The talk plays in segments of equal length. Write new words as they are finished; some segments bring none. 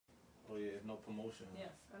no promotion. Yes,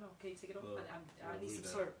 I know. Can you take it off? I need some that.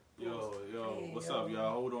 syrup. Yo, what's up,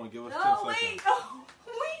 y'all? Hold on, give us 10 seconds.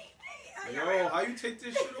 Wait. Yo, how you take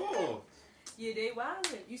this shit off? Yeah, they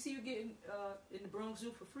wildin'. You see, you getting in the Bronx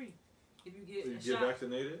Zoo for free. If you get you get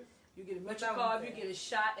vaccinated? You get a Metro card, you get a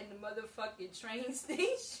shot in the motherfucking train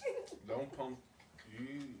station. Don't pump.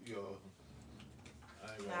 Yo.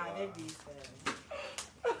 Nah, they be sad.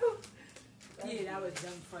 Yeah, that was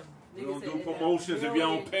dumb funny. We don't do promotions if you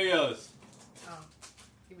don't pay us. Oh,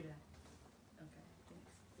 give me that. Okay,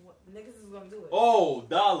 what, niggas is gonna do it. Oh,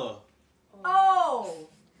 dollar. Oh.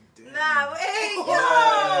 Damn. Nah, wait, yo.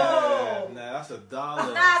 Nah, that's $1. Nah,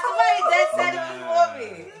 somebody that said it before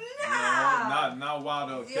me. Nah. Not while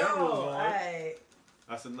the camera's on. Right.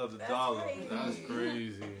 That's another $1. Crazy. That's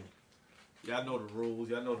crazy. Y'all know the rules.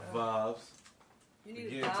 Y'all know the vibes. You need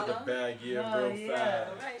get into the bag real fast.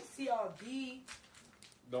 All right, CRB.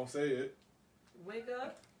 Don't say it. Wake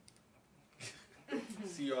up.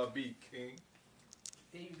 CRB King.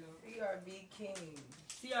 There you go. CRB King.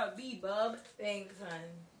 CRB, bub. Thanks, hon.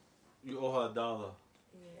 You owe her $1.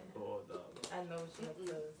 Yeah. Owe her $1. I know what she up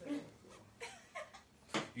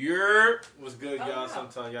to. YERRR. What's good, y'all?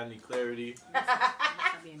 Sometimes y'all need clarity.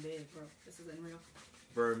 I'm being bad, bro. This is unreal.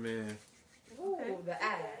 Birdman. Ooh, the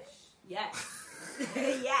ash. Yes.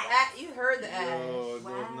 Yeah. You heard the ash. Yo, wow.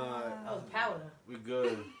 no, it's not. That was powder. We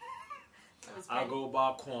good. I go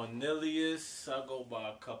by Cornelius. I go by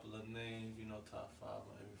a couple of names. You know, top 5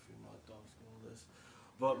 on every female dog school list.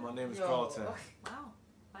 But my name is CARLTON. Wow.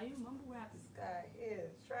 Why you mumble rapping? This guy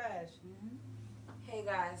is trash. Hey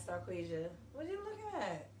guys, Starquasia. What are you looking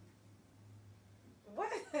at?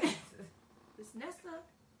 What? It's NESSA.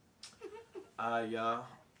 Y'all.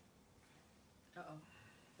 Uh-oh.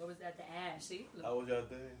 What was that? The ash. See? Look. How was y'all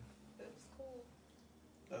day? It was cool.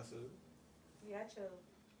 That's it? Yeah, I chilled.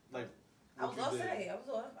 Like, I was off today. I was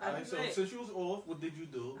off. Alright, so since you was off, what did you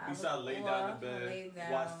do? Besides lay down in the bed,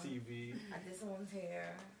 watch TV. I did someone's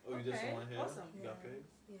hair. Oh, you did someone's hair? Awesome. You got paid?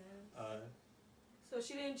 Yeah. Alright. So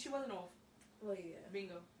she wasn't off. Well, yeah.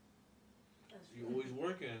 Bingo. You always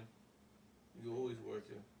working. You always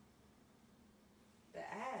working. The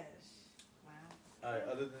ash. Wow. Alright,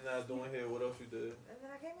 other than that, doing hair, what else you did? And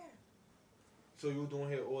then I came here. So you were doing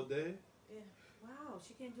hair all day? Yeah. Wow,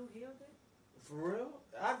 she can't do hair day? For real?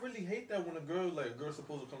 I really hate that when a girl's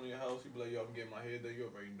supposed to come to your house, you be like, yo, I'm getting my hair done. You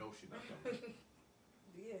already know she's not coming.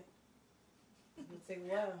 Yeah. It'll take a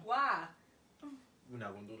while. Why? We're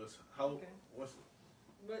not gonna do this. How? Okay. What's?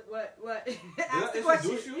 What? Did I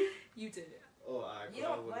introduce you? You did. Oh, alright. You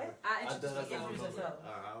don't what? I introduced myself.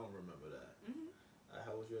 I don't remember that.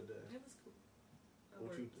 How was your day? It was cool.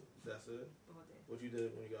 What you did? That's it? All day. What you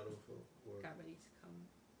did when you got off for work? Got ready to come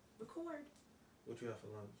record. What you have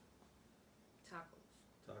for lunch? Tacos.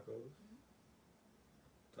 Tacos?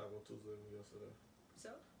 Taco Tuesday yesterday.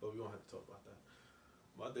 So? But we don't have to talk about that.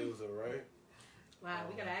 My day was alright. Wow,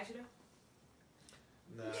 we gotta ask you though?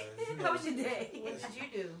 Nah. How was your day? What did you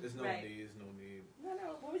do? There's no need. There's no need.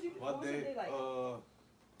 No. What was you? My what was your day like?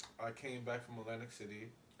 I came back from Atlantic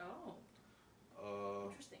City. Oh.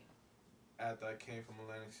 Interesting. After I came from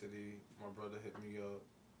Atlantic City, my brother hit me up.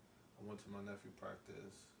 I went to my nephew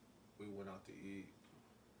practice. We went out to eat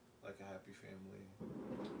like a happy family.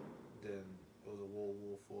 Then it was a World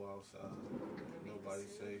War IV outside. Nobody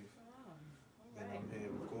safe. Oh. Then I'm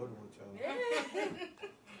here recording with y'all.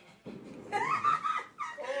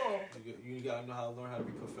 You gotta know how to learn how to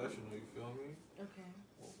be professional. You feel me? Okay.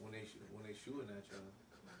 When they shooting at y'all.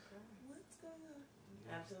 What's going on?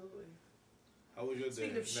 Absolutely. How was your day?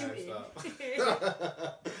 Speaking of shooting.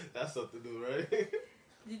 Stop. That's something new, right?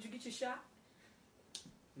 Did you get your shot?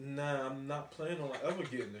 Nah, I'm not planning on ever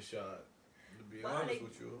getting a shot. To be honest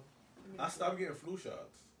with you, I stopped getting flu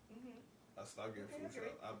shots. I stopped getting flu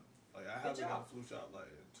shots. I haven't got a flu shot like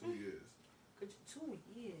in 2 years. 2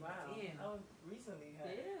 years. Wow. Yeah. I recently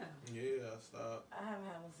had it. Yeah, I stopped. I haven't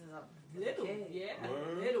had one since I was Little. a kid. Yeah.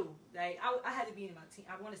 Word? Little. Like I had to be in my teen.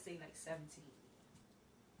 I want to say like 17,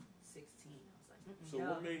 16. I was like, So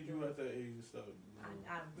what made you at that age and stuff?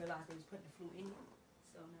 I realized they was putting the flu in me.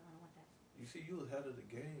 So no, I don't want that. You see, you was ahead of the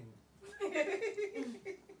game.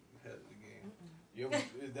 Ahead of the game.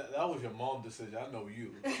 That was your mom's decision. I know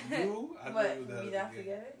you. You? I know you was ahead of the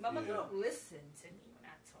game. Mama don't listen to me when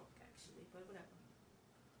I talk, actually, but whatever.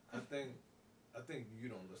 I think you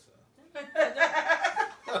don't listen.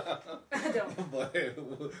 I don't. But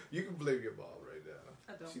you can blame your mom right now.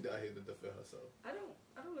 I don't. She not here to defend herself. I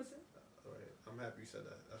don't listen. All right. I'm happy you said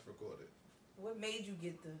that. That's recorded. What made you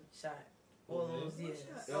get the shot? All those years.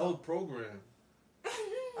 That whole program.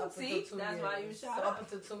 See, that's why you shot. So up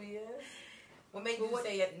until 2 years. What made you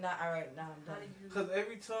say it? Not all right. Now I'm done. Because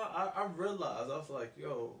every time I realized, I was like,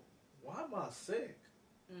 yo, why am I sick?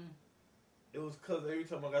 It was because every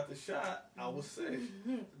time I got the shot, I was sick.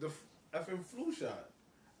 The effing flu shot.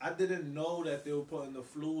 I didn't know that they were putting the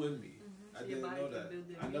flu in me. I didn't know that.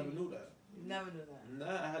 I never knew that. You never knew that.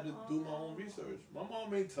 Nah, I had to do my own research. My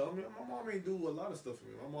mom ain't tell me. My mom ain't do a lot of stuff for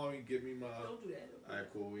me. My mom ain't give me my. Don't do that. Alright,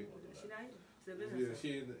 cool. We ain't She not here. yeah, she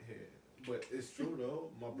ain't here. But it's true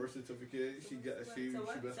though. My birth certificate, she best be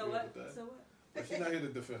with that. So what? But she's not here to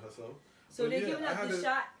defend herself. So they're giving us the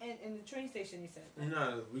shot in the train station. He said.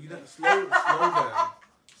 Nah, we got slow down.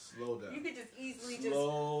 Slow down. You could just easily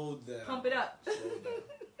slow down. Pump it up. Slow down.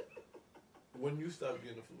 When you stopped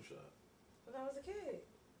getting the flu shot? When I was a kid.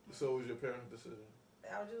 So it was your parents' decision?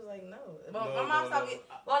 I was just like, no. My mom stopped getting.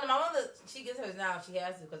 Well, my mother, she gets hers now. She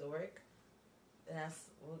has to because of work. And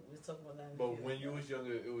that's we'll talk about that. But when you was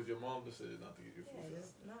younger, it was your mom's decision not to get your flu shot.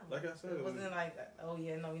 No. Like I said, it wasn't like, oh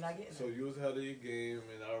yeah, no, you're not getting it. So you was ahead of your game,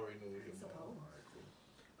 and I already knew it was your mom. Alright, cool.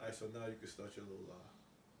 Alright, so now you can start your little lie.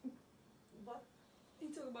 What?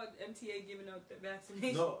 You talk about MTA giving out the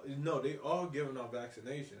vaccination. No, they are giving out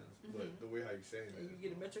vaccinations, but the way how you saying it. You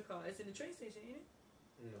get a Metro card. It's in the train station, ain't it?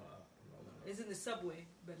 No. It's in the subway.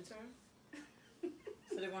 Better term.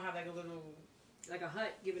 So they're gonna have like a little, like a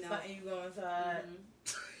hut giving out. Something you go inside.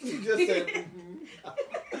 She just said.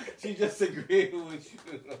 She just agreed with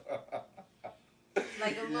you.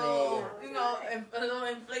 Like a little, you know, a little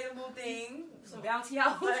inflatable thing. Some bounty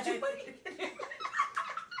house. That's crazy.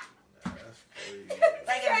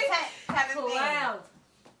 Like a tent kind of thing. Loud.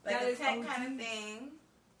 Like a tent kind of thing.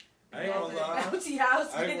 I ain't gonna lie. Bounty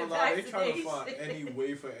house. I ain't gonna lie. They trying to find any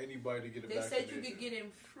way for anybody to get a vaccination. They said you could get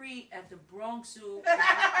in free at the Bronx Zoo. Your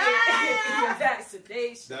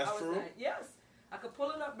vaccination. That's true. Like, yes, I could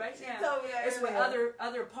pull it up right now. Told me that it's with earlier.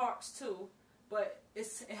 other parks too, but it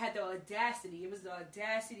had the audacity. It was the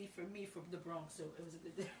audacity for me from the Bronx Zoo. It was the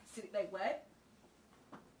audacity. Like what?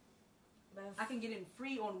 I can get in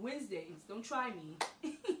free on Wednesdays. Don't try me.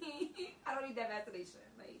 I don't need that vaccination.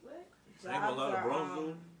 Like what? I ain't gonna lie, the Bronx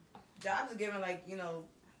Zoo. Jobs are given like, you know,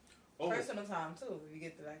 personal time too if you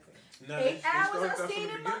get the vaccine. 8 hours I seen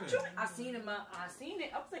in my joint. I seen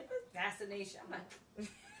it. I was like, what's vaccination? I'm like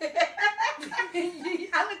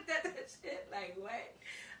I looked at that shit like what?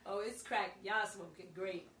 Oh, it's crack. Y'all smoking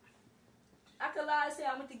great. I could lie and say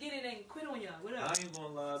I went to get it and quit on y'all. What up? I ain't gonna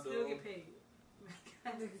lie though. Still get paid.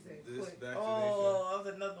 This vaccination. Oh, that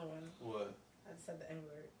was another one. What? I just said the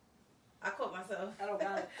N-word. I caught myself. I don't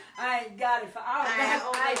got it. I ain't got it. I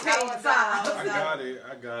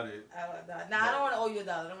got it. Nah, I don't want to owe you $1.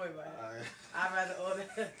 Don't worry about it. I'd rather order.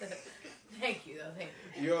 Thank you, though. Thank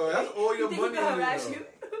you. Yo, that's all your money.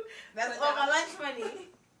 That's all my lunch money.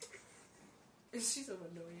 She's so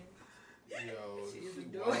annoying. Yo, she is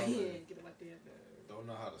annoying. Get on my damn nerves. Don't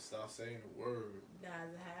know how to stop saying the word. Nah, I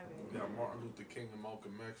haven't. Yeah, Martin Luther King and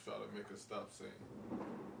Malcolm X try to make us stop saying.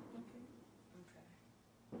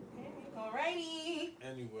 Alrighty.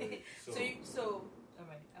 Anyway, so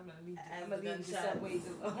alright, I'm gonna leave the subways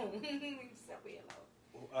alone. Leave the subway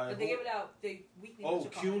alone. But they give it out. They weekly.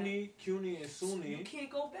 CUNY and SUNY. You can't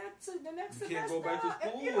go back to the next semester. You can't go back to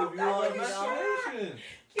school if you don't don't have vaccination.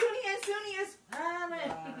 CUNY and SUNY is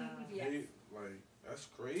fine. Yes. Like that's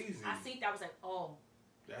crazy. I think that was like, oh,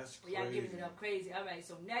 that's crazy. Y'all giving it up crazy. All right,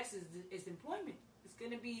 so next is employment. It's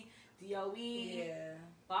gonna be DOE. Yeah.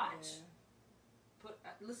 Watch.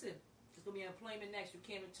 Listen. It's gonna be employment next. You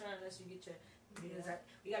can't return unless you get your.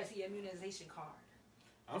 You gotta see your immunization card.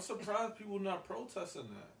 I'm surprised people not protesting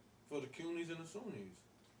that for the CUNYs and the SUNYs.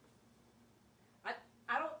 I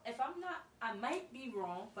don't. If I'm not, I might be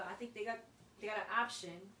wrong, but I think they got an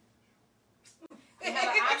option. They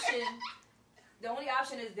have an option. The only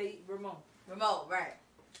option is they remote. Remote, right?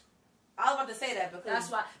 I was about to say that because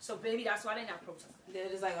that's why. So baby, that's why they're not protesting. They're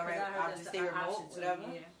just like, all right, I'll just stay remote, whatever.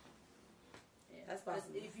 Yeah. That's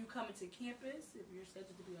possible. If you come into campus, if you're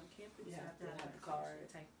scheduled to be on campus, you have to have the card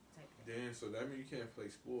type. Damn, so that means you can't play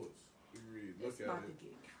sports. You really look it's at about it. to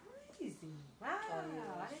get crazy. Wow,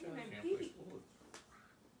 I didn't even peep.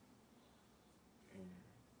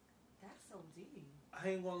 That's so deep. I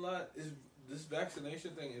ain't gonna lie, this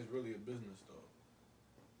vaccination thing is really a business though.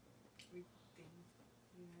 Everything.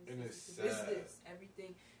 And it's sad. Business.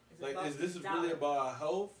 Everything is like, about is this really about our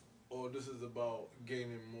health or this is about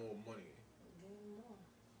gaining more money?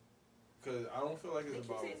 Because I don't feel like it's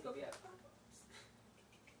about.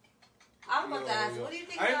 I'm about to ask, what do you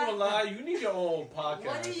think? I ain't gonna lie, you need your own podcast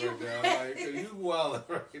right now. Like, cause you wildin'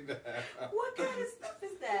 right now. What kind of stuff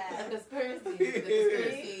is that?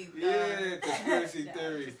 Conspiracy. Conspiracy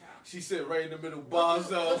theory. She sit right in the middle,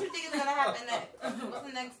 bombs up. What you think is gonna happen next? What's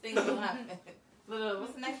the next thing gonna happen? Look,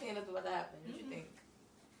 what's the next thing that's about to happen? What you think?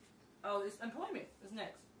 Oh, it's employment. It's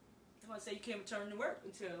next. They're gonna say you can't return to work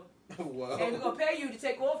until. Well, And we're gonna pay you to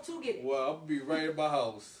take off to get it. well, I'll be right in my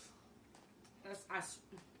house. I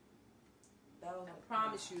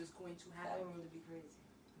promise you, it's going to That happen. would really be crazy.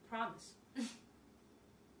 I promise.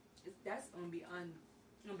 That's gonna be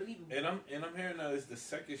unbelievable. And I'm hearing that it's the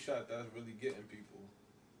second shot that's really getting people.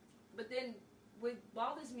 But then what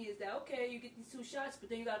bothers me is that okay, you get these 2 shots, but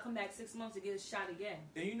then you gotta come back 6 months to get a shot again.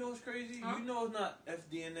 And you know what's crazy? Huh? You know it's not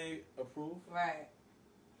FDNA approved. Right.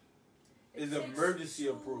 It's takes emergency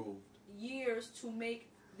 2 approved. years to make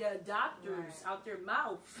the doctors out their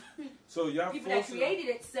mouth. So y'all People that forcing created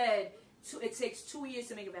it said it takes 2 years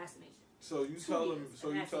to make a vaccination. So you 2 telling years, so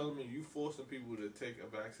and you that's telling me you forcing people to take a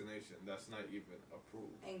vaccination that's not even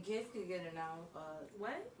approved. And kids could get it now.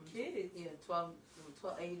 What? Kids? Yeah, 12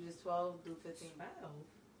 ages 12 through 15. Wow.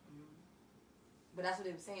 But that's what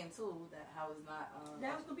they were saying too. That how it's not.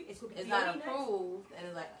 Now it's gonna be It's DOE not next. approved, and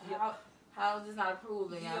it's like Yeah. how is this not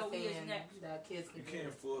approved? And y'all DOE is saying next. that kids can You get can't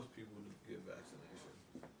it. force people to get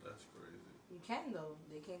vaccinations. That's crazy. You can though.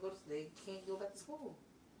 They can't go back to school.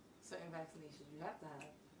 Certain vaccinations you have to have.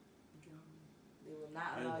 They will not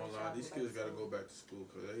I ain't allow gonna your lie, child these to kids go gotta back go to back to school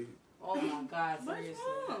because they school. Oh my God, What's seriously.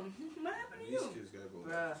 wrong? What happened to these you? kids gotta go Bruh.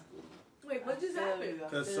 back to school. Wait, what just happened?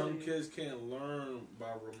 Because some kids can't learn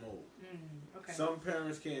by remote. Okay. Some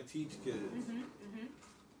parents can't teach kids.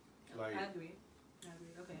 Like I agree.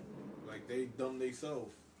 Okay. like they dumb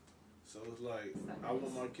themselves. So it's like I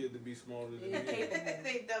want my kid to be smarter than me. Incapable.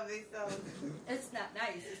 They dumb themselves. It's not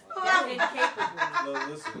nice. It's Oh. incapable. No,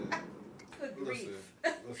 listen. Good grief.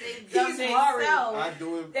 Listen. They dumb He's themselves. I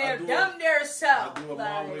do it. They're I do dumb it, themselves. I do it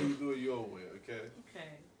my way. You do it your way. Okay. Okay.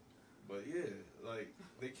 But yeah, like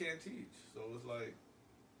they can't teach. So it's like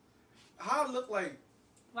how I look like.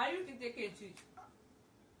 Why do you think they can't teach?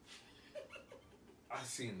 I've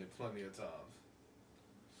seen it plenty of times.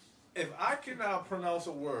 If I cannot pronounce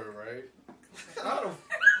a word, right? How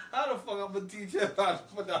the fuck I'm gonna teach him how to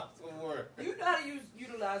pronounce a word? You know how to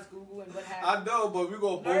utilize Google and what I happens. know, but we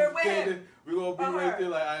gonna Learn both with get him. it. We gonna be right there,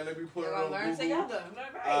 like, alright, let me put You're it gonna on learn Google. together.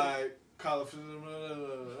 Right. Alright, college.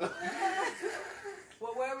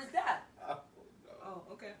 What word was that? I don't know.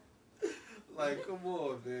 Oh, okay. Like, come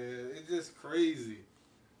on, man. It's just crazy.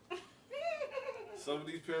 Some of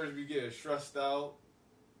these parents be getting stressed out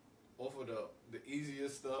off of the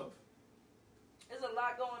easiest stuff. There's a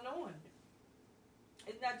lot going on.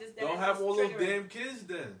 It's not just that. Don't it's have just all those triggering. damn kids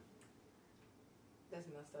then. That's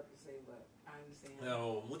messed up to say, but I understand.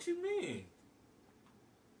 No, what you mean?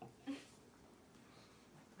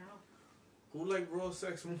 Who like raw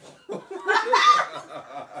sex more?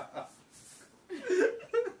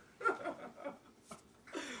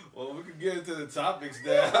 Well, we can get into the topics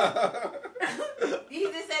now. He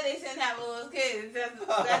just said they shouldn't have all those kids. That goes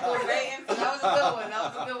right into. That was a good one. That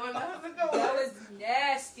was a good one. That was a good one. That was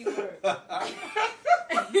nasty work.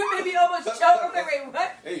 You made me almost choke. I'm like, wait,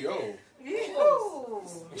 what? Hey, yo. Ew.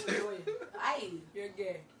 Aye. You're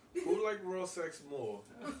gay. Who like raw sex more?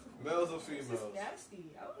 Males or This females? is nasty.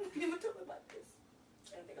 I don't even talk about this.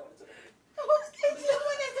 I don't think I want to talk about this.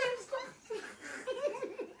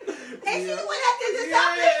 And she went after the Yeah,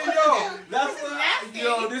 topic. yo, that's what nasty.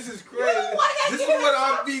 yo, this is crazy. wanna This is get what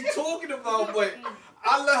I be talking about, but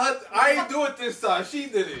I let her, I ain't do it this time. She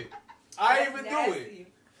did it. I ain't even do it.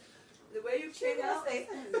 The way you She came gonna out, say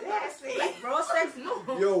nasty. like raw sex, no.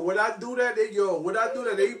 Yo, when I do that,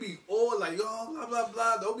 they be all like, yo, blah, blah,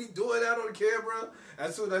 blah. Don't be doing that on camera.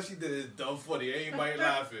 As soon as she did it, it's dumb funny. Everybody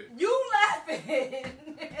laughing. You laughing.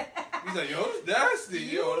 He's like, yo, it's nasty,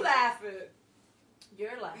 You yo. laughing.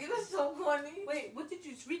 You're laughing. You was so corny. Wait, what did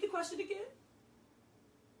you read the question again?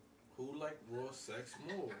 Who like raw sex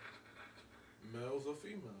more? Males or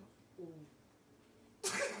females? Ooh.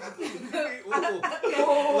 Ooh.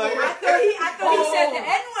 I thought he said the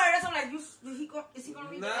N word. That's why I'm like, is he gonna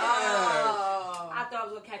read Nah. that? Oh. I thought I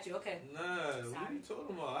was gonna catch you. Okay. Nah, what are Sorry. you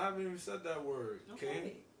talking about? I haven't even said that word. Okay. King.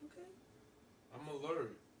 Okay. I'm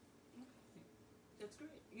alert. That's great.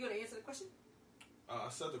 You gonna answer the question? I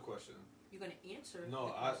said the question. You're gonna answer. No,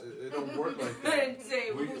 the question. it don't work like I that. didn't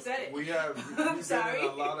say who said it. We've I'm been sorry. in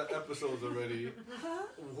a lot of episodes already.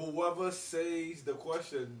 Whoever says the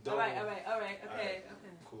question, don't. All right. Okay. Alright. Okay.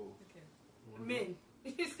 Cool. Okay. Men.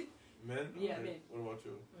 Men? Yeah, Okay. men. What about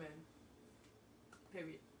you? Men.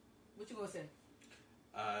 Period. What you gonna say?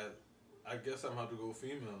 I guess I'm gonna have to go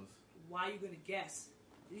females. Why you gonna guess?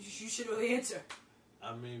 You should really answer.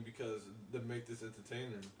 I mean, because to make this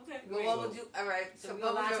entertaining. Okay. Well, Great. what would you? All right. So So we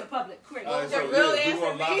what gonna lie was to your? the public. Great. What was your so, real we answer,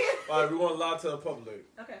 gonna lie. B? Alright, we want to lie to the public.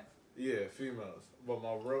 Okay. Yeah, females. But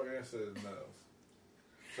my real answer is males.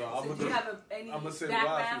 So do you have any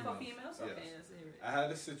background for females? Yes. Okay, let's hear it. I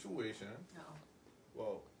had a situation. No.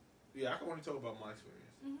 Well, yeah, I can only talk about my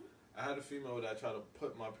experience. Mm-hmm. I had a female that tried to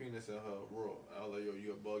put my penis in her raw. I was like, yo,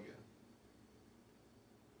 you're bugging.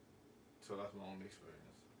 So that's my only experience.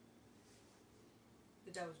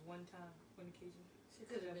 But that was one time, one occasion. She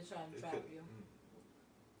could have been trying to trap you.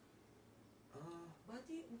 What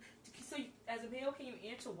do you? So, as a male, can you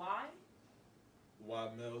answer why? Why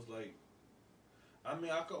males like? I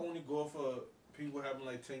mean, I could only go for people having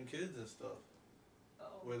like 10 kids and stuff,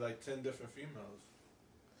 with like 10 different females.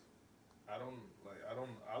 I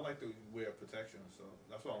like to wear protection, so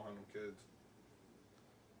that's why I don't have no kids.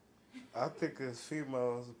 I think it's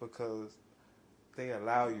females because they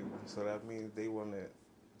allow you, so that means they want it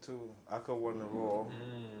too. I could want it raw.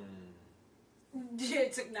 Yeah,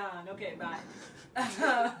 it took 9. Okay, bye.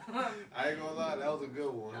 I ain't gonna lie, that was a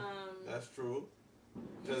good one. That's true.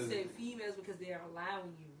 You say females because they are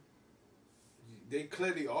allowing you. They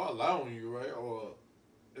clearly are allowing you, right? Or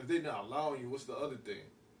if they're not allowing you, what's the other thing?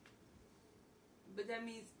 But that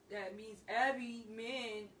means every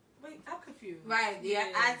man. Wait, I'm confused. Right? Yeah,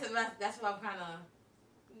 that's what I'm kind of.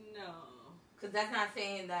 No, because that's not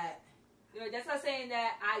saying that. That's not saying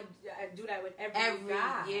that I do that with every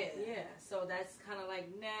guy. Yeah. So that's kind of like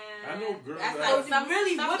nah. I know girls. That's that like some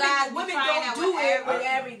women don't do it with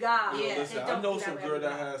every guy. Yeah, listen, I know some girl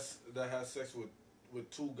that has sex with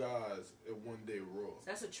 2 guys in one day raw.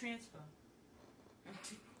 That's a transfer.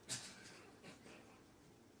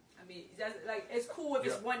 I mean, that's like it's cool if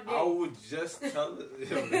it's one day. I would just tell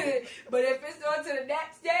it. But if it's on to the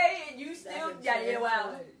next day and you still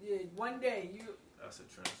one day you. That's a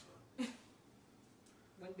transfer.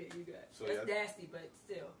 One day you got. So that's nasty, but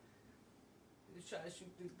still. You just try to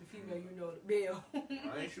shoot the female, the male.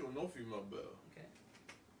 I ain't shooting no female bell. Okay.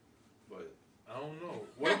 But I don't know.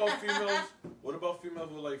 What about females? What about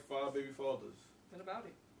females with like 5 baby fathers? What about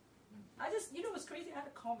it? I just, what's crazy? I had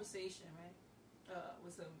a conversation, right,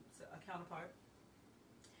 with a counterpart.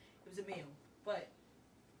 It was a male, but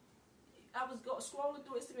I was scrolling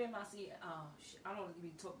through Instagram and I see, I don't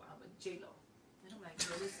even talk about her, but J-Lo. And I'm like, yo,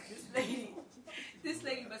 this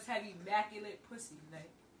lady must have immaculate pussy. Like,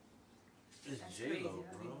 it's that's J-Lo, crazy.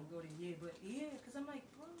 bro. I didn't even go to because I'm like,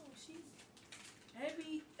 bro, she's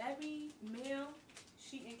every male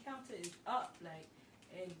she encounters is up, like,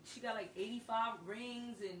 and she got like 85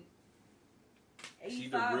 rings and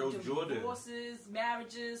 85 divorces,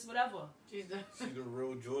 marriages, whatever. She the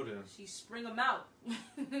real Jordan. She spring them out.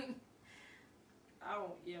 I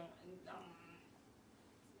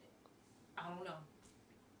don't know.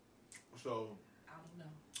 So, I don't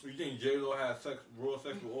know. You think J-Lo had raw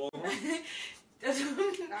sex with all of them? You said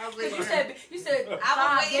I was waiting for him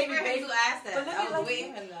to ask that. I was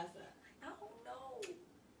waiting for him to ask that. I don't know.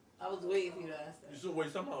 I was waiting for you to ask that. You should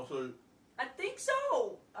wait somehow. So I think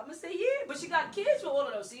so. I'm gonna say yeah, but she got kids with all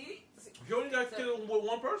of them. See? She only got kids with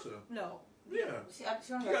one person. No. Yeah. She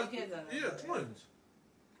only got 2 kids on her. Yeah, twins.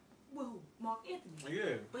 Whoa, Mark Anthony.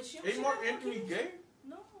 Yeah. But she ain't Mark Anthony gay?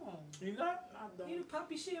 No. He not? He the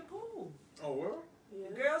puppy shampoo. Oh, well? Yeah.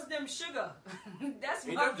 Girls them sugar. That's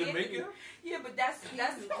He Mark not Jamaican? Anthony. Yeah, but that's what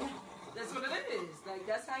it is. Like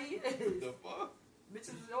that's how he is. The fuck?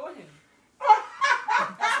 Bitches is on him.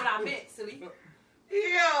 That's what I meant, silly. Yo.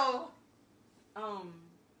 Yeah,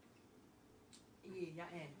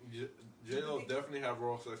 y'all in. J-Lo definitely have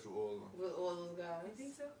raw sex with all of them. With all those guys. You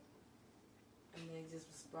think so? And then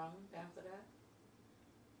just sprung after that.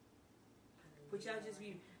 But y'all just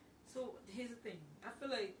be. So here's the thing. I feel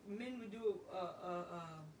like men would do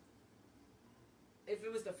if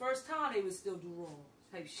it was the first time, they would still do raw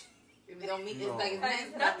type shit. If it don't mean No.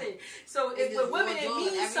 it's nothing. So They with just women, raw it doing means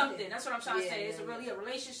everything. something. That's what I'm trying to say. Yeah, It's really a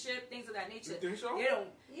relationship, things of that nature. You think so? They don't.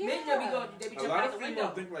 Yeah. Men they be A jumping lot out of the females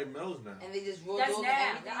window. think like males now. And they just raw That's doing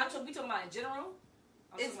now. everything. We talking about in general.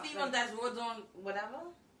 It's females that's raw doing whatever.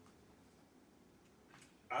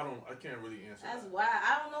 I can't really answer That's that. wild.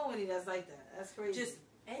 I don't know any that's like that. That's crazy. Just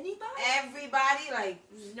anybody. Everybody, like,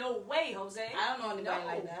 No way, Jose. I don't know anybody No.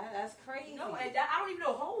 like that. That's crazy. No, and I don't even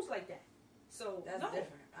know hoes like that. So That's no.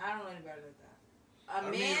 different. I don't know anybody like that. A I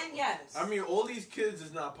man, mean, yes. I mean, all these kids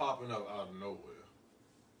is not popping up out of nowhere.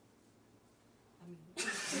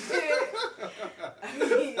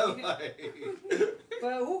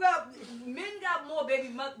 But who got men got more baby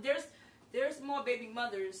mothers? There's more baby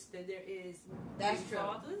mothers than there is That's baby true.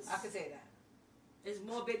 fathers. I could say that. There's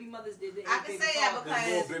more baby mothers than there is I can baby say that fathers. because-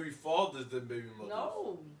 There's more baby fathers than baby mothers.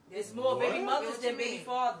 No, there's more What? baby mothers What than you baby mean?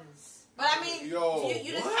 fathers. But I mean, Yo,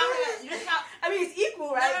 you just what? count it. You just count. I mean, it's equal,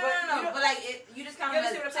 No, right? no, But no. you know- But like, you just count You him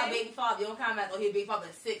as understand what I'm a saying? baby father. You don't count him as, oh, he's a baby father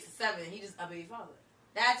at 6 or 7. He's just a baby father.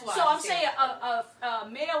 That's why. So I'm saying a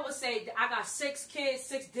male would say, I got 6 kids,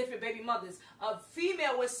 6 different baby mothers. A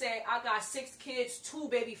female would say, I got 6 kids, 2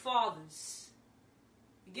 baby fathers.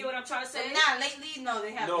 You get what I'm trying to say? Nah, lately, no,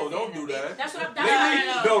 they have. No, don't do that. That's what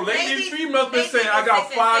I'm. Lately, females been saying I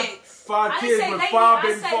got five kids with 5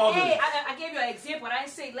 baby fathers. Hey, I gave you an example. I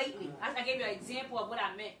didn't say lately. I gave you an example of what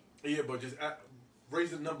I meant. Yeah, but just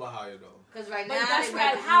raise the number higher though. Because right But now, that's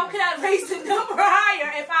right. How could I raise the number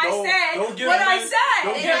higher if I said what I said?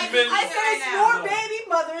 I said it's more baby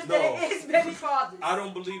mothers than it is baby fathers. I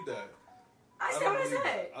don't believe that. I said what I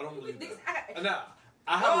said. I don't believe that. And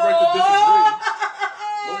I have a right to disagree.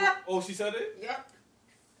 Oh, she said it? Yep.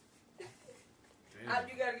 You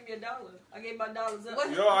gotta give me $1. I gave my dollars up.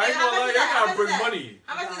 Yo, I ain't gonna lie, y'all gotta bring money.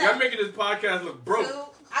 How much is Y'all that? making this podcast look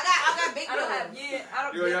broke. I got big bill.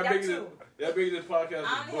 Yo, y'all making this podcast I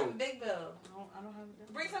look don't broke. have a big bill. I don't have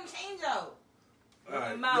it. Bring some change out.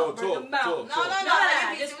 Alright, Mouth, yo, talk. No.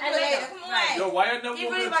 Just Come on. Yo, why y'all never You want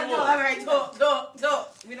really me about to to talk? alright, talk.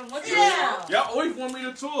 We don't want you Yeah. to. Y'all always want me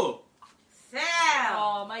to talk. Sam.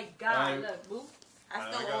 Oh my God! Alright. Look, boo. I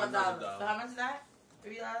I stole got $1. another So how much is that?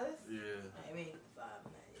 $3? Yeah. I mean, 5.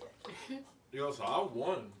 Not yet. Yo, so I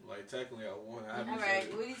won. Like, technically, I won. I haven't Alright,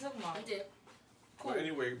 said what it. are you talking about? I did. But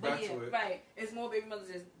anyway, back to it. Right. It's more baby mothers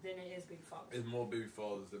than it is baby fathers. It's more baby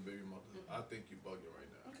fathers than baby mothers. I think you bugging right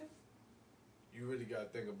now. Okay. You really gotta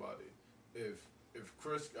think about it. If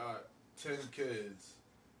Chris got 10 kids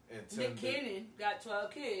and 10 Nick Cannon got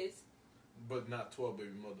 12 kids. but not 12 baby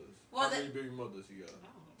mothers. Well, How many baby mothers you got?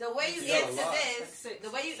 The way you You got a answer lot. this, Like 6,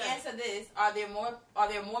 the way you 7. answer this, are there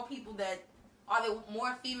more people that, are there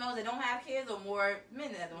more females that don't have kids or more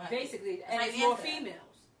men that don't have kids? Basically, and Like it's more answer.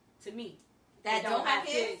 females to me. That don't have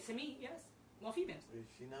kids? To me, yes. More females. Is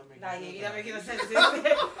she not making Nah, sense? you're not making no sense. It's been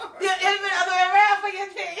the other way around for your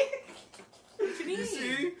thing. What you mean? You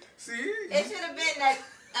see? It should have been that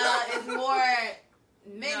it's more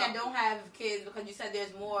men that don't have kids because you said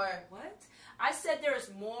there's more What? I said there's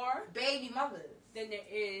more baby mothers. than there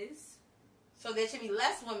is. So there should be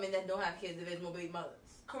less women that don't have kids if there's more baby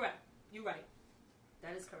mothers. Correct. You're right.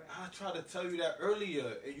 That is correct. I tried to tell you that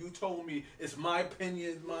earlier, and you told me it's my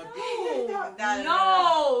opinion. It's my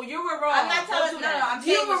No, you were wrong. I'm not telling Don't no, do no, that. I'm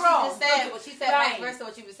saying You were what wrong. she just said. What she said Right. vice versa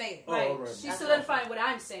what you were saying. Oh, Right. all right. She's That's solidifying what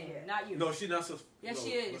I'm saying, not you. No, she's not. So, Yes, no,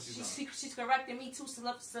 she no, is. she's not. She's correcting me to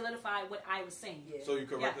solidify what I was saying. Yeah. So you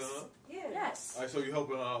correcting Yes. her? Yeah. Yes. All right, so you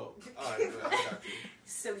helping her out. All right, man, I got you.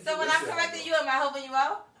 Silly. So when Yes, I'm yeah, correcting I you, am I helping you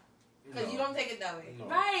out? Because No. you don't take it that way. No.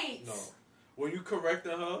 Right. No. When you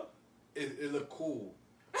correcting her, it look cool.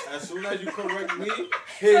 As soon as you correct me,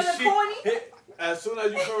 here So the she. corny? As soon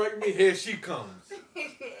as you correct me, here she comes.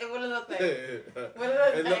 It would look like.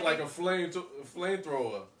 It looked like a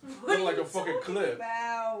flamethrower. What Looked like are a you fucking talking clip.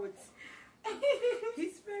 about?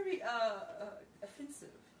 He's very offensive.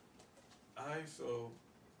 Alright, so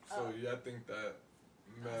y'all think that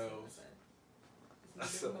males? I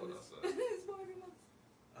said what I said. It's more every month.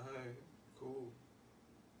 Alright, cool. Okay.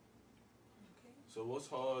 So what's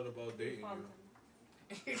hard about dating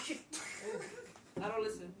you? I don't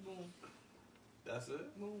listen. Boom. That's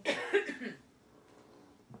it. Boom.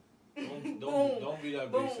 Don't be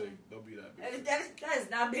that Boom. basic. Don't be that basic. That is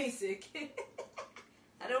not basic.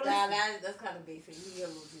 I don't Nah, listen. that's kind of basic. You get a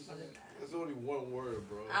little deeper than that. There's only one word,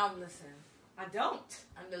 bro. I don't listen. I don't.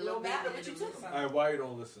 I'm the No little matter baby what you that talk listen. about. Alright, why you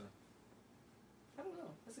don't listen? I don't know.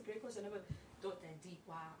 That's a great question. I never thought that deep.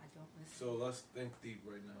 Why I don't listen. So let's think deep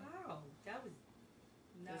right now. Wow, that was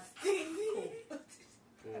not Just- cool. I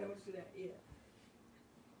Cool. don't want to do that. Yeah.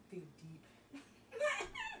 Think deep.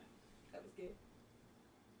 That was good.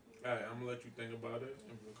 Alright, I'm gonna let you think about it,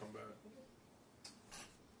 and we'll come back.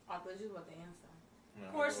 I thought you were about to answer.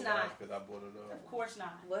 Of course not. Because I brought it up. Of course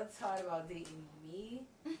not. What's hard about dating me?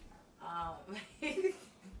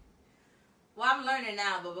 Well, I'm learning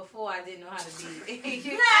now, but before I didn't know how to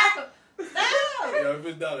be. No! Yo, if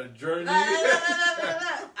it's not a journey, No.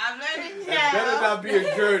 I'm learning it better now. not be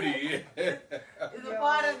a journey. It's a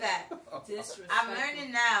part of that. Disrespectful. I'm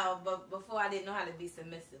learning now, but before I didn't know how to be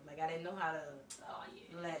submissive. Like, I didn't know how to Oh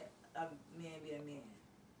yeah. let a man be a man.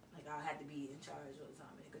 Like, I had to be in charge all the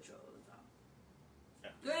time and in control all the time.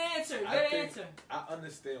 Good answer. I Good think- answer. I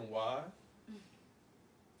understand why.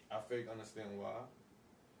 I fake understand why.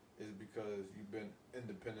 It's because you've been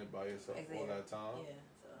independent by yourself all that time. Yeah.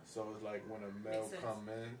 So it's like when a male Makes sense. come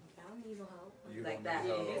in, I don't need no help. you like don't that. need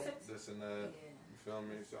help, Yeah, makes sense. this and that. Yeah. You feel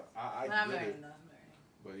me? So I But I'm get it. learning, though. I'm learning.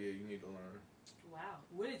 But yeah, you need to learn. Wow.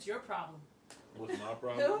 What is your problem? What's my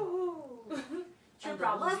problem? What's your And the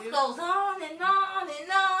problem? list dude? goes on and on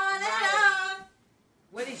and on and Right. on.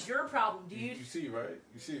 What is your problem, dude. You see, right?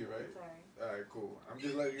 You see it, right? Sorry. All right, cool. I'm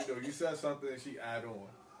just letting you know. You said something and she add on.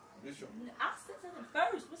 Just show me. I said something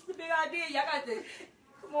first. What's the big idea? Y'all got to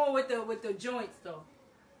come on with the joints though.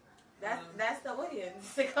 That's the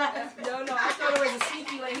audience. No, I thought it was a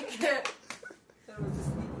sneaky link. I thought it was a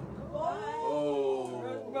sneaky. Oh.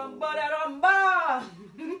 Rumba-da-rumba.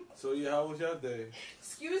 So yeah, how was your day?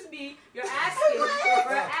 Excuse me, you're asking.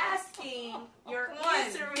 You're asking. You're Come on.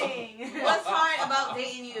 answering. What's hard about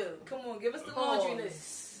dating you? Come on, give us the laundry Pause.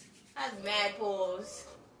 list. That's mad pause.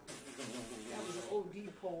 That was an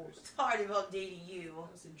OD pause. What's hard about dating you?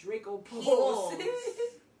 That was a Draco pause. Pause.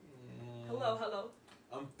 Hello.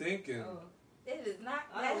 I'm thinking. It is not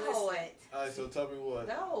I that don't listen. hard. All right, so tell me what.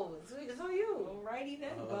 No, it's on you. Alrighty then,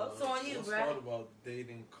 It's on you, what's bruh. hard about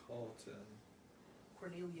dating Carlton?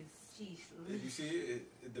 Cornelius. Jeez. You see,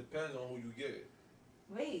 it depends on who you get.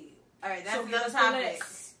 Wait. All right, that's So give another us the topic.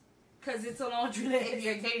 list. Cause it's a laundry list. If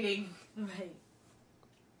you're dating Right.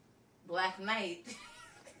 Black Knight,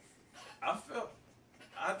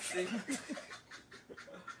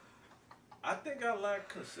 I think I lack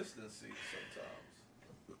consistency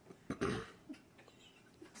sometimes.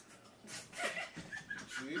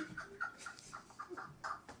 See?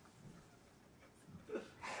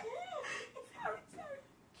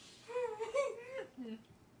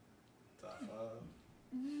 Top five.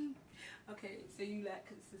 Okay, so you lack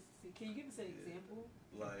consistency. Can you give us an example?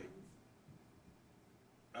 Like,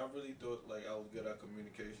 I really thought like I was good at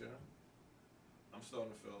communication. I'm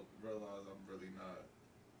starting to realize I'm really not.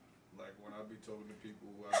 Like when I be talking to people,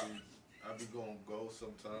 I be going ghost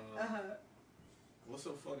sometimes. What's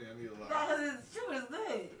so funny? I need a laugh. no, it's true. It's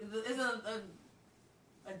good. It's a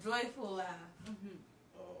joyful laugh.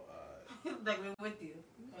 Oh, alright. Like we're with you.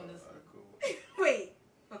 On this Alright, cool. Wait.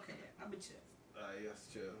 Okay, I'm a chill. Alright, yes,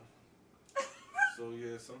 chill. So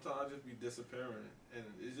yeah, sometimes I just be disappearing, and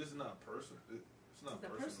it's just not personal. It's not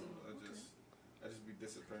personal. Okay. I just be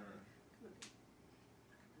disappearing.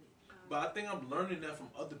 But I think I'm learning that from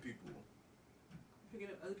other people. Picking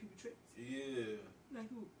up other people's tricks. Yeah, Like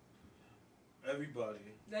who? everybody.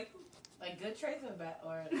 Like who? Like good traits or bad,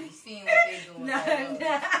 or you seeing what they doing? Nah.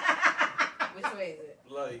 Which way is it?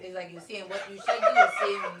 Like, It's like you're seeing what you should do, or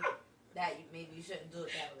seeing that maybe you shouldn't do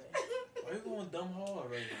it that way. why you going dumb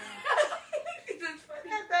hard right now? It's just funny.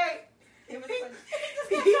 That's right. It was funny.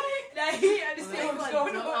 Now he understand what's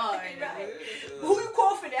going on. Right. Yeah. Who you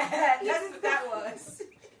coughing at? That's what that was.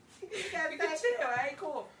 You can chill, right?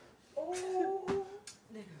 Cool. Ooh.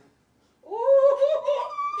 Nigga. Ooh.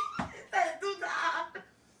 That's too loud.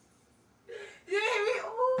 You hear me?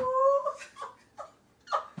 Ooh.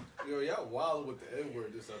 Yo, y'all wild with the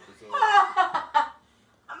N-word this episode.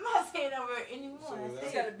 I'm not saying that word anymore. So You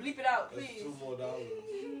that's- gotta bleep it out, That's please. $2 more.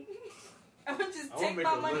 I'm gonna just I want take to my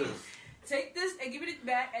make a money, list. take this, and give it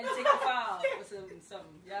back, and take the file or something.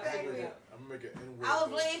 Y'all figure it out. I'm gonna make an N-word I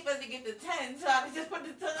was list. waiting for it to get to 10 so I could just put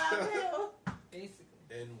the $10 bill. Basically.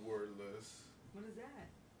 N-word list. What is that?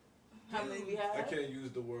 How many we have? I can't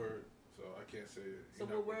use the word, so I can't say it. So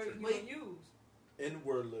You're what not word gonna you trick gonna use? me.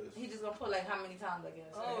 N-word list. He just gonna put like how many times I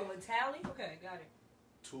guess. Oh, right? a tally? Okay, got it.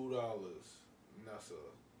 $2. NESSA.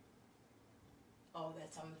 Oh,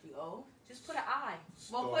 that's how much we owe. Just put an I.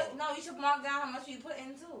 Well, Star. no, you should mark down how much you put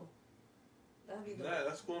in too. That'd be good. Nah,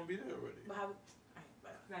 that's gonna be there already. But how?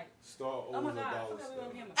 Alright, Right. Star Oh owes my $1 God, I forgot we still. were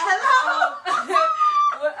on camera. Hello.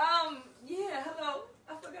 Well, yeah, hello.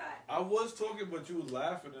 I forgot. I was talking, but you was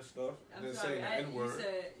laughing and stuff, and I'm then sorry. saying the N-word.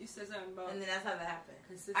 You said something about And then that's how that happened.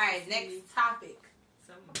 consistency. All right, next topic.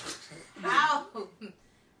 Something.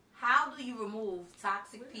 How do you remove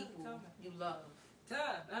toxic What are you people talking about? you love?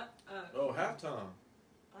 Oh, halftime.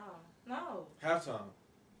 Oh no, Halftime.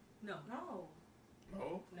 No. no.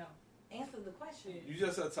 No? No. Answer the question. You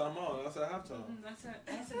just said time out, and I said halftime. That's it.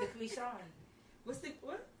 Answer the question. What's the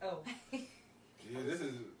what? Oh. Yeah, this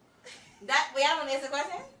is. That we don't answer the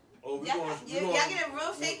question. Oh, we Y'all going. y'all getting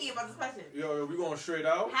real shaky about this question. Yo, we going straight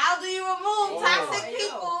out? How do you remove toxic Yo.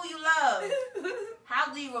 people you love?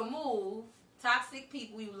 How do you remove toxic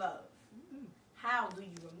people you love? How do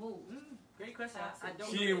you remove? Great question. I don't.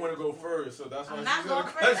 She didn't want to go first, so that's why I'm she's not going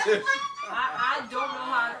going to first. question. I don't know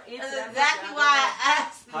how to answer That's that. exactly question. why I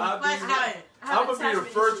asked the How do you- question. I have I'm going to be the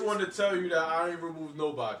attachment first issues. one to tell you that I ain't removed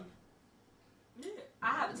nobody. Yeah, I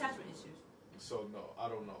have attachment issues. So, no, I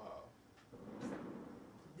don't know how.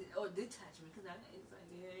 Or detachment, because it's like,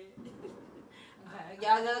 yeah. Okay,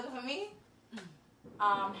 y'all looking for me?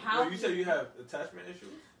 How No, you said you have attachment issues?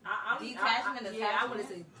 Detachment, Yeah, I want to attachment?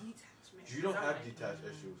 say detachment. You don't have Alright. detached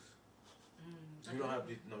issues. You don't have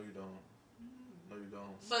no, you don't. No, you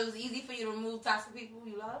don't. So it's easy for you to remove toxic people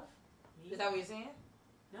you love? Is that what you're saying?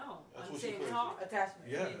 No, That's I'm what she saying put. it's hard. Attachment.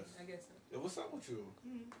 Yes. Yeah, I guess so. Yeah, what's up with you?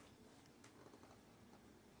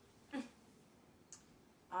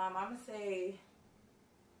 I'm gonna say,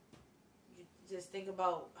 you just think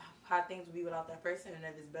about how things would be without that person, and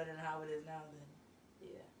if it's better than how it is now, then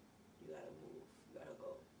yeah, you gotta move, you gotta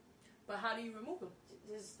go. But how do you remove them?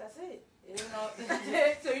 Just that's it. You know,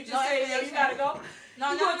 So you just say, yo, you gotta go?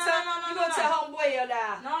 No, You no, no, gonna no, tell- no, no, You no, gonna tell no. homeboy yo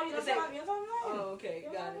nah? No, you don't It's tell like- him. You don't tell him nothing. Oh, okay, You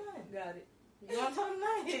don't got tell him it, nothing. got it. You don't tell him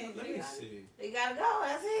nothing. Let me see. You gotta go.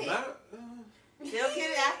 That's it. Not, They'll get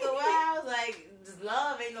it after a while. Like just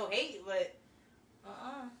love, ain't no hate, but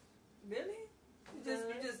Really?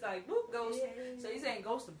 You just like boop ghost. Yeah. So you saying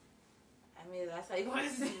ghost him? I mean, that's how you want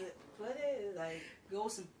to put it. Like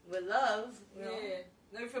Ghost him. with love. You know? Yeah.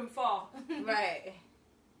 Let me from far. Right.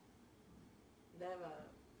 Never.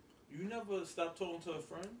 you never stopped talking to a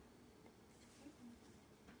friend?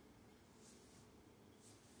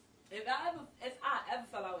 If I ever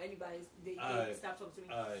fell out with anybody, they Alright. stop talking to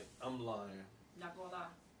me. I'm lying. Not gonna lie.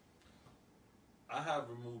 I have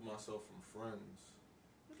removed myself from friends.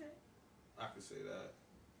 Okay. I could say that.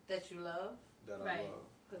 That you love. That I Right. love.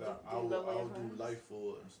 'Cause That you do love all your do friends? life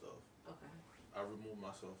for and stuff. Okay. I remove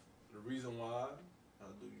myself. The reason why, how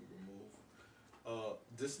do you remove?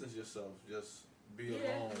 Distance yourself. Just be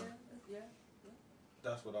alone. Yeah.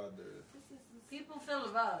 That's what I did. People feel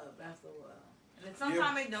love after a while, and then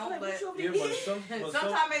sometimes they don't. But Yeah, but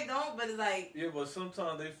sometimes they don't. But it's like yeah, but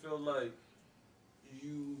sometimes they feel like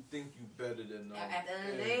you think you better than them. at the end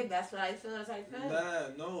of the day, that's what I feel. That's how I feel. Nah,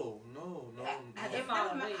 no. I If don't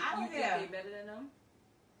I care. you think they better than them?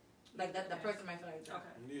 Like that, the person might feel like that.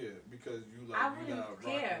 Okay. Yeah, because you like I you wouldn't not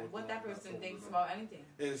rocking care with what them, that not person talking thinks to them. about anything.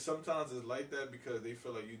 And sometimes it's like that because they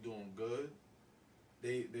feel like you're doing good.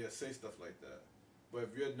 They'll say stuff like that. But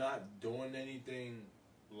if you're not doing anything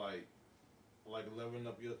like leveling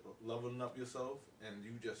up yourself, and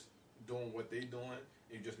you just doing what they doing, and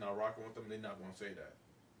you're just not rocking with them, they're not gonna say that.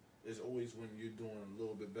 It's always when you're doing a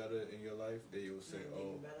little bit better in your life, they will say,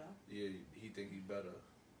 "Oh, yeah, he think he's better."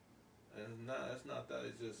 And it's not that.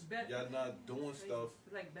 It's just y'all not doing stuff.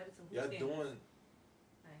 It's like better to Y'all doing.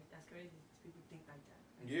 Like, that's crazy. People think like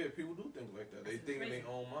that. Yeah, people do think like that. They That's think in crazy.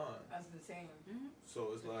 their own mind. That's insane. Mm-hmm.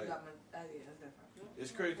 So it's like That's different.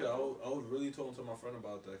 it's crazy. 'Cause I was really talking to my friend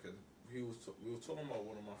about that because we was talking about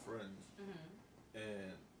one of my friends, Mm-hmm.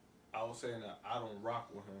 and I was saying that I don't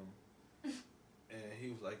rock with him, and he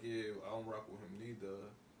was like, "Yeah, I don't rock with him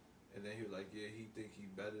neither." And then he was like, "Yeah, he think he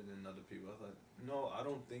better than other people." I was like, "No, I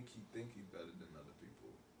don't think he's better than other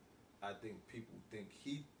people. I think people think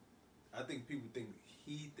he think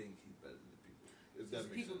he's better than people." If that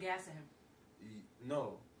makes People sense. gassing him.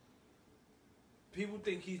 No. People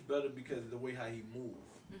think he's better because of the way how he move.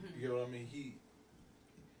 Mm-hmm. You know what I mean? He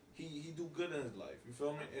do good in his life. You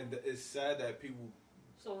feel me? And it's sad that people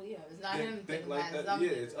So yeah, it's not him think thinking like that. that. Yeah,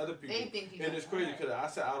 it's other people. They think he's And it's crazy alright. because I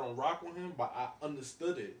said I don't rock with him, but I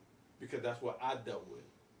understood it because that's what I dealt with.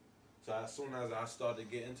 So as soon as I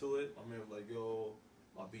started getting into it, my man was like, "Yo,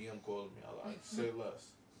 my BM called me." I was like, "Say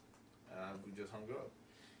less," and we just hung up.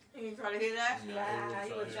 You ain't trying to hear that? Yeah, Nah, he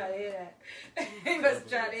he was was trying trying to to hear that. He was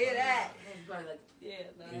trying to hear that. He's probably like, Yeah,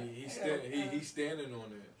 no. He's standing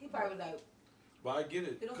on it. he probably was like, But I get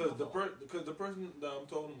it They don't because know. the person that I'm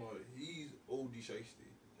talking about, he's OD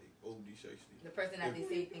shiesty, like OD shiesty. the person that they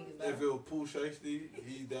say think is better. If it was Pooh shiesty,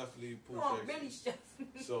 he definitely Pooh Oh, shiesty. really stressed.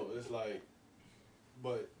 So it's like,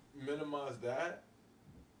 but minimize that.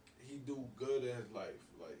 He do good in his life.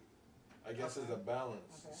 Like, I guess it's a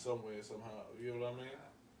balance Okay. somewhere, somehow. You know what I mean?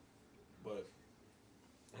 But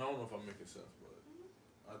I don't know if I'm making sense, but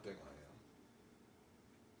I think I am.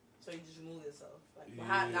 So you just remove yourself. Like, Yeah.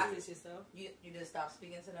 how, not This yourself. you just stop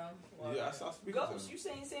speaking to them. Or- Yeah, I stopped speaking to Ghost. him. You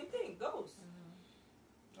saying the same thing. Ghost.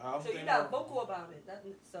 I don't So you're think not vocal about it.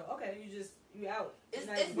 So okay, you out. It's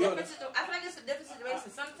You're not it's even- different. I feel like it's a different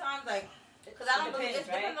situation. Sometimes like, cause I don't believe Depends, it's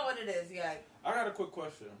depending right? on what it is. Yeah. I got a quick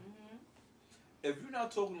question. Mhm. If you're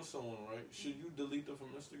not talking to someone, right, should you delete them from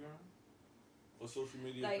Instagram or social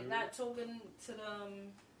media? Like period? not talking to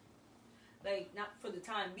them, like not for the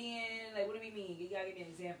time being. Like what do we mean? You gotta give me an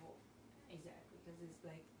example. Exactly, because it's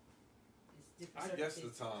like it's different. I guess the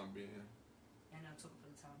circumstances. time being. And I'm talking for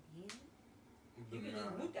the time being. The You can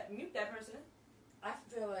nah. just mute that person, I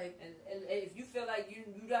feel like and if you feel like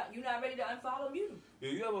you're not ready to unfollow, mute them. Yeah,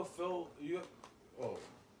 you ever felt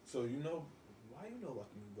so you know why you know about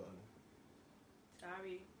the new button?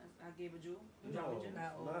 Sorry, I gave a jewel. I'm No, dropping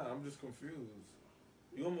jewels. nah, I'm just confused.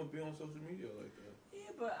 You almost be on social media like that.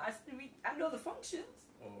 Yeah, but I know the functions.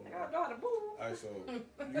 Oh, Like, I know how to move. alright. So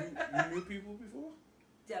you knew people before?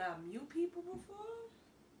 Did I mute people before?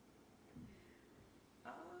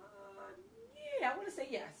 Yeah, I want to say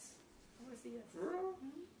yes. I want to say yes. For real?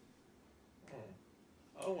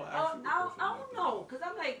 I don't want to I ask you a question don't about know, because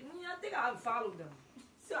I'm like, I think I unfollowed them.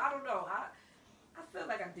 So I don't know. I feel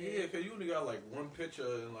like I that. did. Yeah, because you only got like one picture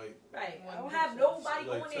and like. Right. One I don't picture. have nobody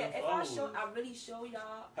Like on there. 10 If I show, followers. I really show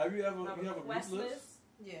y'all Have you ever, my you have a request mute list. list?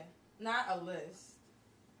 Yeah, not a list.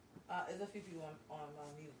 There's a few people on my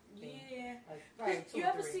mute thing. Yeah. Like probably two You or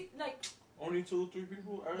ever three. see, like, Only 2 or 3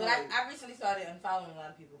 people? But I recently started unfollowing a lot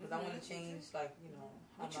of people because I want to change, like,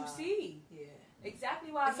 how what you my- see? Yeah.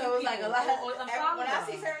 Exactly why I And so it's like a lot. or When unfollow I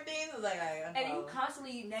see them. certain things, it's like I unfollow. And you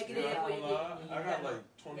constantly negative. Yeah, or I got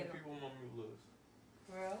like 20 you know. people on my mute list.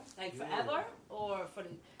 For real? Like Yeah. forever or for the,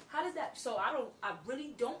 how does that, so I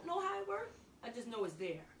really don't know how it works. I just know it's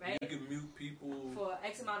there, right? You can mute people. For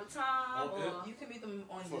X amount of time Oh, or, You can meet them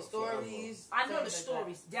on For- your stories. I know the things like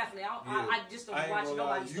stories, definitely. Yeah. I just don't I ain't watch gonna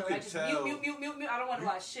lie, nobody's you story. I can just tell- mute. I don't want to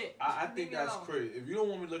watch shit. I Just think leave me that's alone. crazy. If you don't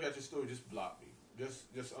want me to look at your story, just block me.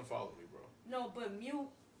 Just unfollow me, bro. No, but mute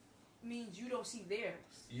means you don't see theirs.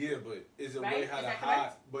 Yeah, but is a Right? way how Is to that hide.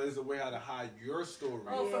 correct? But is a way how to hide your story.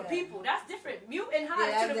 Oh, for Yeah. people, that's different. Mute and hide Yeah,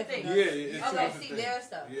 is two that's different things. different. Yeah, it's that. two Okay, different see things. their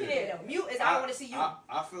stuff. Yeah. Yeah, no, mute is I don't want to see you.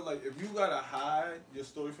 I feel like if you gotta hide your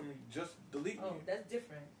story from me, just delete me. Oh, that's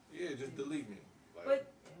different. Yeah, just delete me. Like,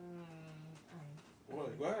 But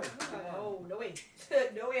what? Go ahead. oh, no way.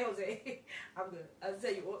 No way, Jose. I'm good. I'll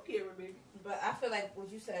tell you what camera, baby. But I feel like what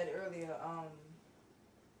you said earlier,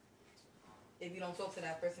 if you don't talk to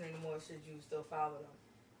that person anymore, should you still follow them?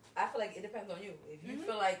 I feel like it depends on you. If you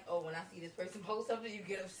feel like, oh, when I see this person post something, you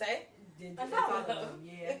get upset, unfollow them.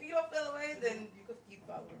 Yeah. If you don't feel the way, then you can keep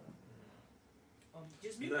following them.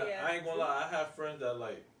 Just Nah, mute me. I ain't gonna lie. I have friends that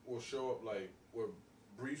like will show up like with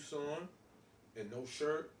briefs on and no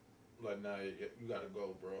shirt. Like, nah, you gotta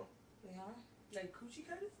go, bro. Yeah. Like coochie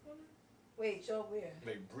cutters? Wait, show up where?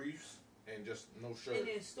 Like briefs and just no shirt. In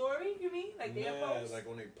their story, you mean? Like their Nah, post? like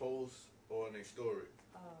on their post or on their story.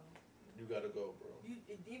 You gotta go, bro. You,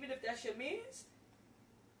 even if that's your man's?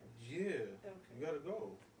 Yeah, Okay. you gotta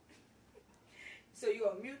go. So you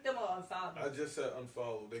gonna mute them or unfollow them? I just said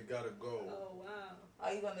unfollow. They gotta go. Oh, wow.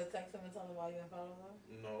 Are you gonna text them and tell them why you unfollow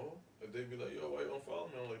them? No, if they be like, yo, why you unfollow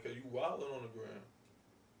me? I'm like, cause you wildin' on the ground.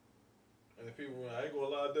 And if people, I ain't gonna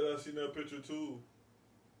lie, that I seen that picture too.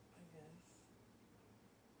 I guess.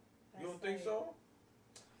 You don't think so?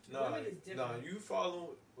 Nah, Women is different. you follow.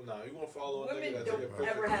 Nah, you gonna follow a Women nigga that don't take a picture.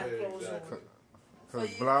 ever have Yeah, clothes exactly. on. Cause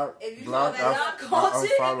So block, if you block, saw that Y'all I caught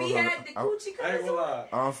it if unfollow he him. had the coochie I ain't cutters gonna on? lie.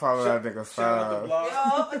 I unfollow that nigga Shout out to fast. Block. Yo,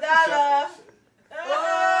 Madonna. Oh!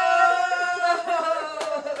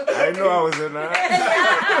 I didn't know I was in that.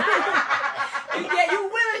 Yeah, you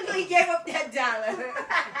willingly gave up that dollar.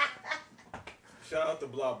 Shout out to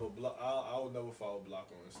Block, but Block, I will never follow Block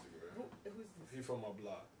on Instagram. Who's this? He from my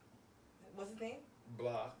block. What's his name?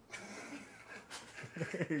 Block.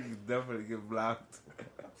 You definitely get blocked.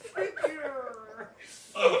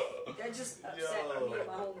 That just upset me and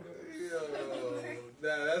my homegirl. Yo,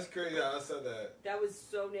 nah, that's crazy how I said that. That was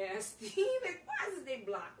so nasty. Like, why is his name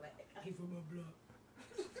Block? Like, he from my block.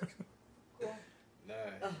 Cool.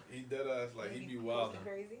 Nah, he dead ass like he be wild.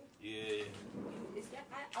 Crazy. Yeah. Is that,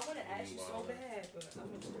 I want to ask you so bad, but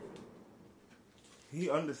I'm not sure. He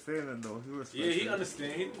understanding though. He respects Yeah, he it.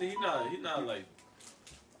 understand. He not like.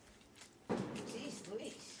 Jeez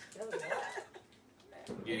Louise. That was wild.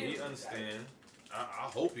 Yeah, he understand. I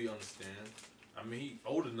hope he understand. I mean, he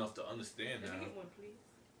old enough to understand Let me now. get one, please.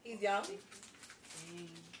 He's young.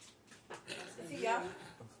 Is he young?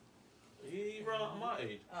 He around my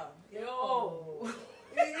age. Oh. Yo. Yo,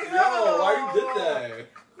 why you did that?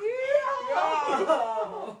 Yo.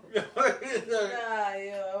 Nah,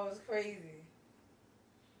 yo, that was crazy.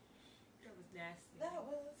 That was nasty. That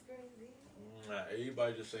was crazy. Nah,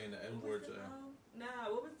 everybody just saying the N word to him. Nah,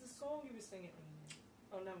 what was the song you were singing?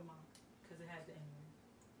 Oh, never mind. Because it had the N word.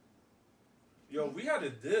 Yo, we had a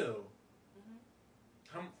deal.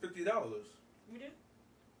 How $50? You did?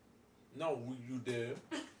 No, you did.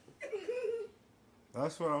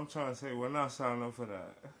 That's what I'm trying to say. We're not signing up for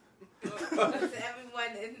that. To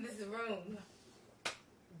everyone in this room.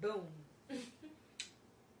 Boom.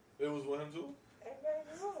 It was with him too. Everybody in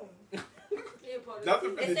the room. Yeah, part of Not the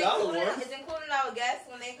the team. $50 one. It's including our guests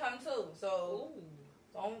when they come too. So Ooh.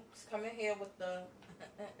 don't come in here with the.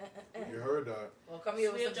 You heard that. Well, come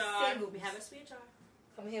here with Sweet some jar. singles. We have a sweet jar.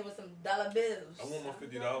 Come here with some dollar bills. I want my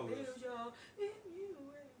 $50. I I want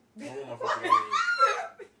want my $50.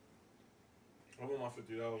 I want my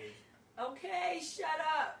 $50. Okay, shut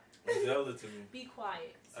up. Tell it to me. Be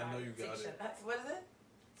quiet. I know you got Shut it. up. What is it?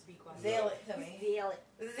 Be quiet. Zeal it to me. Zeal it.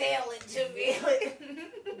 Zeal it to me. Zeal it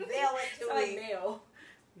It's to like me. mail.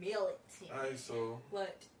 Mail it to me. Alright, so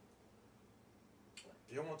What?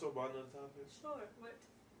 You want to talk about another topic? Sure. What?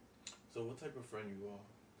 So, what type of friend you are?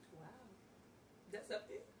 Wow. That's up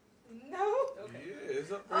there. No. Okay. Yeah,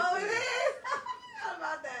 it's up Oh, there. it is. How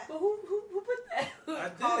about that? But who put that? I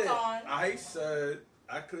did. CARLTON.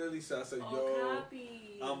 I clearly said, I said, Oh, yo,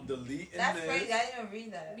 copy. I'm deleting That's this. crazy. I didn't even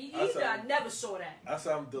read that. Me I either. said- I never saw that. I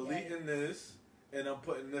said, I'm deleting this, and I'm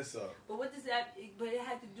putting this up. But what does that? But it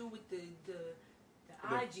had to do with the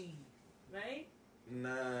IG, right? Nah.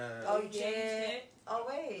 Oh, You changed yeah. it. Oh,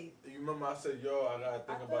 wait. You remember I said, yo, I gotta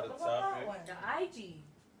think I about a thought about topic. that one. The IG,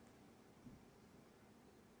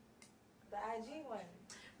 The IG one.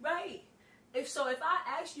 right? If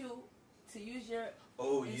I ask you to use your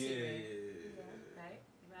Oh, Instagram. yeah. right,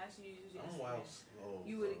 if I ask you to use your I'm Instagram, wild slow.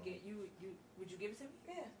 you would get would you give it to me?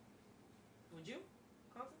 Yeah. Would you?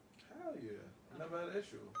 Carlton? Hell yeah. I never had an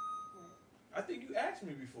issue. I think you asked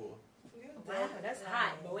me before. Wow, that's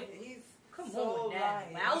hot, boy. He's Come so on now.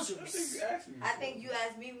 lying. I think Wowzers. you asked me before. I think you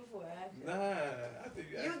asked me before, actually. Nah, I think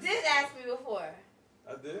you asked You me did before. ask me before.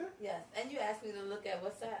 I did? Yes. And you asked me to look at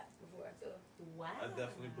WhatsApp before, too. Wow. I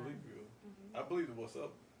definitely believe you. Mm-hmm. I believe it. What's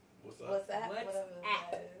up? What's up? WhatsApp? What's Whatever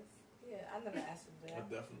app? that is. Yeah, I never asked you I that.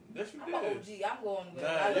 definitely. Yes, you I'm an did. OG. I'm going with Nah,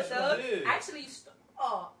 other yes, stuff. you did. Actually,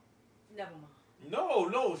 Oh, never mind.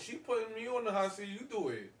 No, she putting me on the hot seat. You do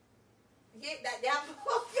it. get that down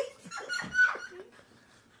before me.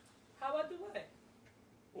 How about the what?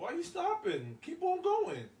 Why you stopping? Keep on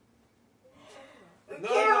going. The No,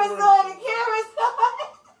 camera's no, no. on. The camera's on.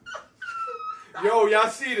 Yo, y'all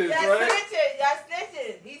see this, Y'all right? snitching. Y'all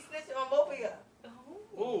snitching. He's snitching on both of y'all.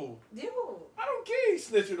 Oh, Ooh, Dude. I don't care. He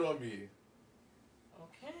snitching on me.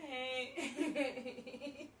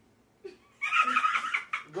 okay.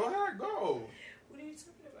 Go ahead, go. What are you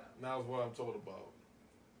talking about? Now's what I'm talking about.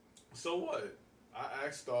 So what? I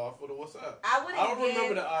asked Star for the WhatsApp. I wouldn't I don't give-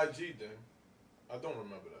 remember the IG then. I don't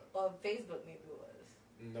remember that. On Facebook, maybe it was.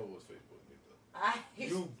 No, it was Facebook neither. You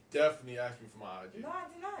You definitely asked me for my IG. no, I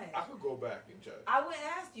did not. I could go back and check. I wouldn't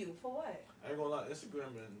ask you for what. I ain't gonna lie,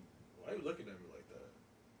 Instagram and why you looking at me like that?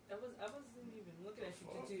 I wasn't even looking at you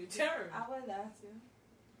to your turn. I wouldn't ask you.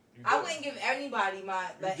 You I did- wouldn't give anybody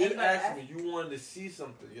my. You Like, did anybody ask me. You wanted to see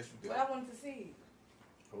something. Yes, you did. what I wanted to see.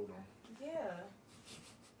 Hold on. Yeah.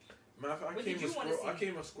 Matter of fact, What did you wanna I see?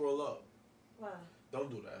 came and scroll up. Why? Don't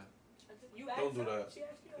do that. You asked Don't do her? that. She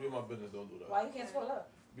asked you? You're my business. Don't do that. Why you can't scroll up?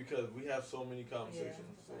 Because we have so many conversations.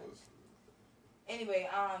 Yeah. So it's, Anyway,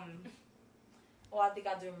 oh, I think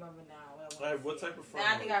I do remember now what I want Alright, to what see. type of friend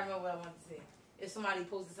Now I are think you? I remember what I wanted to see. If somebody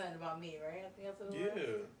posted something about me, right? I think that's what it was.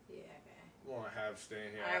 yeah. Yeah, okay. You want to have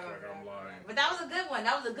stand here I act like remember I'm that. lying. But that was a good one.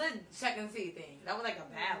 That was a good check and see thing. That was like a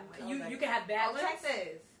bad one. That was You like, can have bad oh, check ones?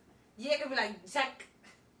 this. Yeah, it could be like, check.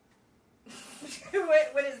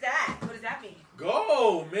 what is that? What does that mean?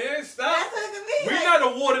 Go, man. Stop. That's what it could be. We're like,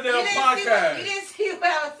 not a watered down podcast. You didn't see what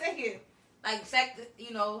I was saying. Like, check,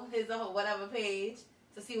 his whatever page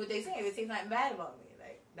to see what they say. If they say something bad about me,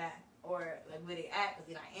 like that. Or, like, where they at, because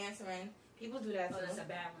they're not answering. People do that, Oh, too. that's a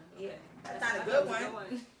bad one. Yeah. Okay. That's not a good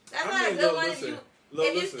one. That's I not mean, a good look, one. listen. If Look,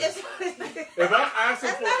 you- listen. it's- If I'm asking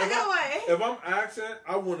That's for, not a good one. if I'm asking,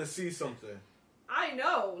 I want to see something. I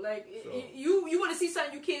know. Like, So. you want to see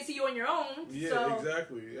something you can't see on your own. Yeah, so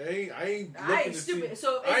exactly. I ain't looking I ain't to stupid. see.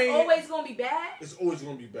 So I it's ain't- always going to be bad? It's always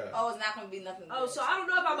gonna be bad. Oh, it's not going to be nothing Oh, good. so I don't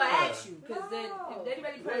know if I'm going to Yeah. ask you. Because then No. if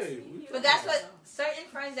anybody press Wait, me. But that's what certain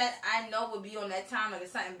friends that I know would be on that time, like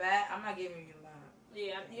it's something bad, I'm not giving you mine.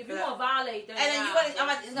 Yeah, if you want to violate, then And then nah. it's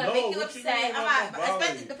gonna No, make you what you upset. mean I'm I'm not, gonna violate?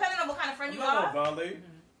 especially depending on what kind of friend I'm you not are. gonna violate.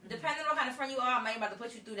 Depending on what kind of friend you are, I might about to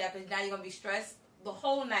put you through that because now you're gonna be stressed the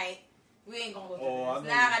whole night. We ain't gonna go through Oh, I this. know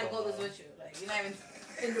Now I you're gotta go talking this about. with you. Like you're not even.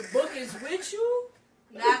 And the book is with you?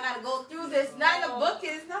 Now I gotta go through this. Not the book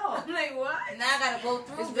is no. I'm like, what? Now I gotta go It's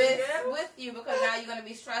through with this them? with you because now you're gonna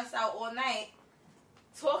be stressed out all night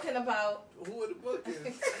talking about. Who the book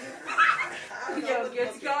is? Yo,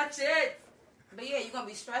 get to conscience. But yeah, you're gonna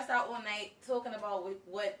be stressed out all night talking about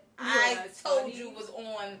what Yeah, I that's told funny. you was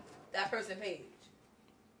on that person's page.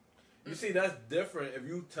 You see, that's different. If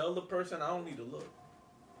you tell the person, I don't need to look.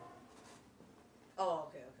 Oh,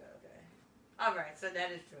 okay. All right, so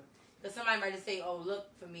that is true. Because somebody might just say, "Oh,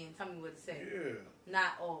 look for me and tell me what to say." Yeah,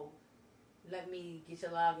 Not, "Oh, let me get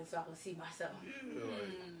your login so I can see myself." yeah. Like,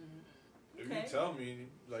 if Okay. you tell me,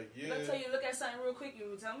 like, If I tell yeah, you to look at something real quick, you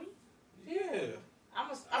will tell me? yeah.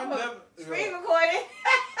 I'm I a never- screen recording.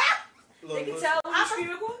 Look, They can listen, tell when you screen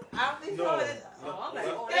record? I'm be No, recording. no, Oh, I'm like,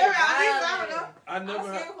 no. oh, Yeah, they I don't know. violating. I never I'll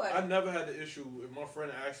had. see what. I never had the issue. If my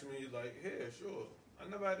friend asked me, like, "Yeah, sure," I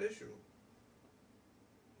never had the issue.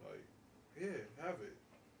 Like, yeah, have it.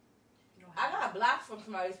 I got blocked from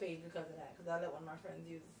somebody's page because of that. Because I let one of my friends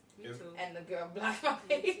use, Me too. and the girl blocked my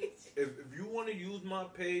page. If you want want to use my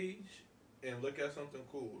page and look at something,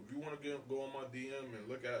 cool. If you want to go on my DM and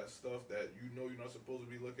look at stuff that you know you're not supposed to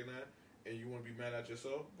be looking at, and you want to be mad at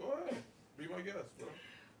yourself, go ahead. Be my guest, bro.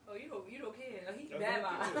 Oh, you don't care. He's I bad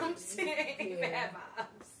don't care. vibes. Bad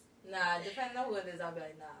vibes. Nah, depending on who it is, I'll be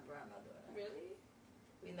like, nah, bro, I'm not doing that. Really?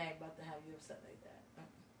 We not about to have you upset like that.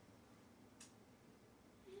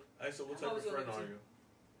 Hey, so what I'm type of always friend gonna are you?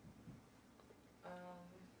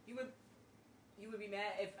 You would be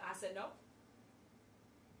mad if I said no?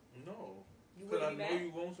 No. You Because I wouldn't be know mad?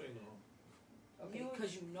 you won't say no. Okay,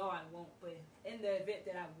 because you know I won't. But in the event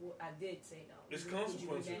that I did say no, It's would you be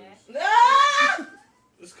consequences. mad? Ah!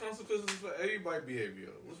 There's consequences for everybody's behavior.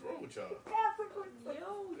 What's wrong with y'all?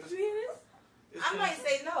 Yo, did you hear this? It's I might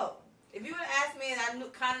consequences. say no. If you would have asked me and I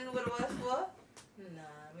kind of knew what it was for, nah,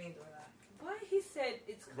 we ain't doing that. What he said?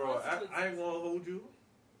 It's Bro, consequences. I ain't gonna hold you.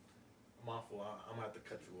 My fault. I'm gonna have to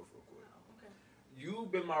cut you off real quick. Oh, okay.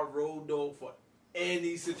 You've been my road dog for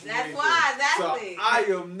any situation. That's why, exactly. So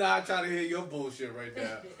I am not trying to hear your bullshit right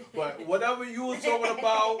now. But whatever you were talking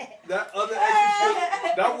about, that other extra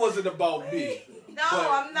shit, that wasn't about me. No, But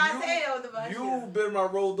I'm not you- saying it was about you. You've been my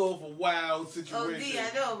road dog for wild situations.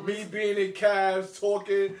 I know. Me being in cabs,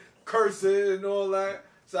 talking, cursing, and all that.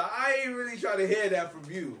 So I ain't really trying to hear that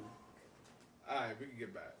from you. Alright, we can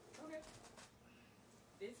get back. Okay.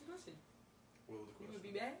 It's a question. What was the You would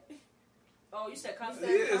question? be mad? Oh, you said Yeah,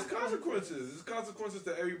 consequences. it's consequences. It's consequences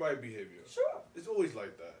to everybody's behavior. Sure. It's always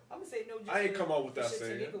like that. I'm gonna say no. Just I ain't for- come up with for that shits and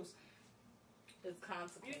saying. giggles. It's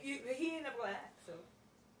consequences. He ain't never gonna ask. So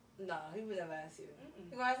No, he would never ask you. Mm-mm.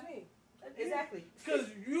 He gonna ask me. exactly. Because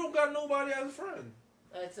you don't got nobody as a friend.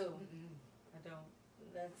 That too. I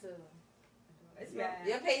don't. That too. It's Yeah. bad.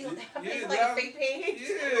 Your page, Yeah, page yeah, like that- a fake page.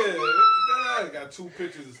 Yeah. I got 2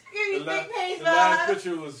 pictures. Give me The, fake page, the last love.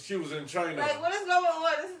 picture was she was in China. Like, what is going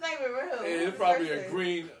on? This is not even real. And it's probably a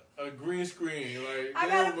green screen. Like I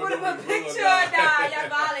they gotta don't put up know a what's going picture. on. Nah, y'all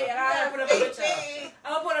violate. I gotta put up a Fake picture. page.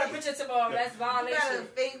 I'm gonna put up a picture tomorrow. That's You got a violation.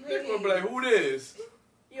 fake page. People be like, who this?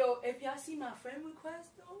 Yo, if y'all see my friend request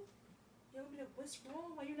though, y'all be like, what's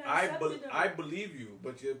wrong? Why you not accepting them? I believe you,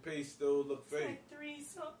 but your page still look It's fake. like 3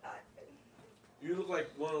 something. You look like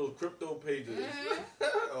one of those crypto pages,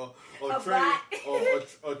 Mm-hmm. or A trade, bot.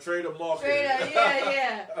 or trader market. Trader,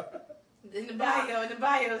 yeah. In the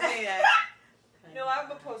bio, say that. No, I'm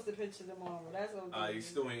gonna post a picture tomorrow. That's okay. You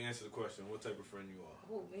still ain't answered the question. What type of friend you are?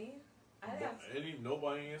 Who, me? I didn't have,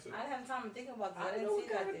 Nobody answered. I didn't have time to think about that. I I didn't know see what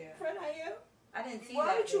that kind of there. friend I am. I didn't see Why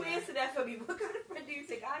that don't you there. answer that for me? What kind of friend do you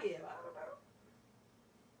think I am? I don't know.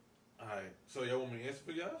 Alright, so y'all want me to answer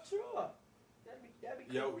for y'all? Sure. That'd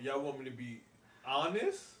be cool. Y'all want me to be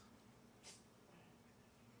honest?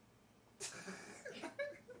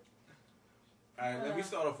 Alright, let me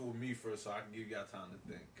start off with me first so I can give y'all time to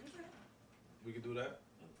think. Okay. We can do that?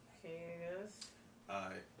 Okay, I guess.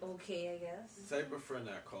 Alright. Okay, I guess. Type of friend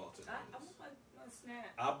that CARLTON I is. want my snap.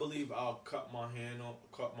 I believe I'll cut my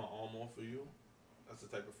arm off for you. That's the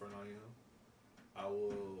type of friend I am. I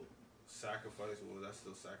will sacrifice. Well, that's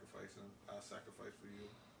still sacrificing. I'll sacrifice for you.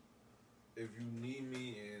 If you need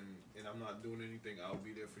me and I'm not doing anything, I'll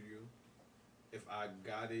be there for you. If I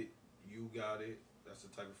got it, you got it. That's the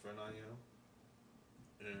type of friend I am.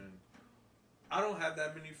 And I don't have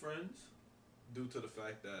that many friends due to the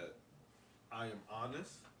fact that I am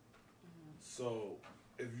honest. Mm-hmm. So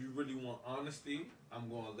if you really want honesty, I'm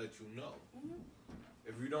going to let you know. Mm-hmm.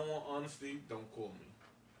 If you don't want honesty, don't call me.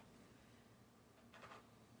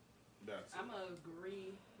 That's it. I'm gonna agree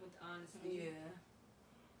with honesty.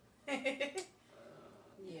 Yeah.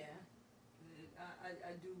 Yeah.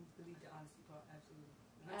 I do believe the honesty part, absolutely.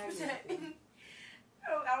 I 100%.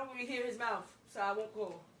 I don't really hear his mouth, so I won't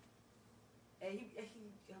call. And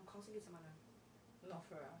I'm close to get some of them. No,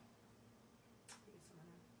 for real. He gets some of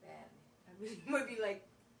them. Bad. I really would be like,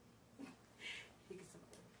 he gets some of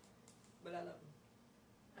them. But I love him.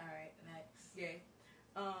 Alright, next. Yeah.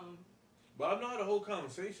 But I know how to hold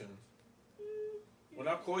conversations. When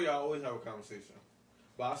I call you, I always have a conversation.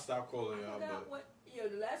 But I stopped calling I y'all. forgot But what,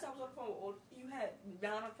 the last time I was on the phone, you had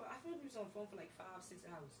down on the phone. I feel like you was on the phone for like 5-6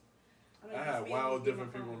 hours. I had wild different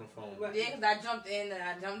people on the phone. Right. Yeah, because I jumped in and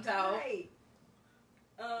I jumped out. Right.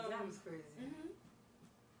 That was crazy. Mm-hmm.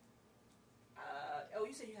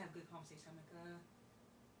 You said you have good conversation. I'm like,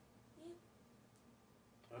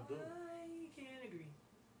 I do. I can't agree.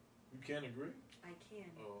 You can't agree? I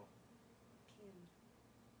can. Oh,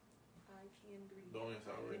 I can agree. don't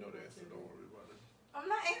answer. I already know the answer. Don't worry about it. I'm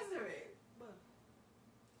not answering. What?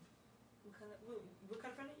 What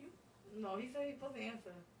kind of friend are you? No, he said he supposed to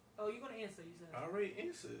answer. Oh, you're gonna answer. You said. I already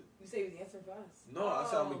answered. You said he was answering for us. No, I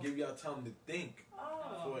said I'm Oh. going to give y'all time to think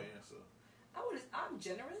Oh. before I answer. I'm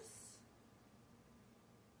generous.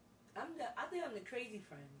 I think I'm the crazy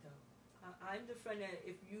friend though. I'm the friend that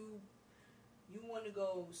if you want to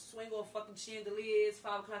go swing off fucking chandeliers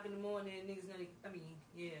 5 o'clock in the morning, niggas gonna. I mean,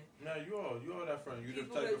 yeah. Nah, you all that friend. You the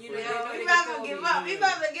People type of that, friend. you know, We about to give up. We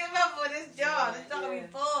about to give up on this job. This job Yeah. be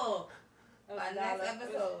full. It was By $1. next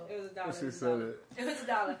episode. It was $1. She said it. It was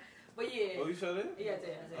 $1. But yeah. Oh, you said it? Yeah, I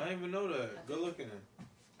did. I didn't even know that. Good looking.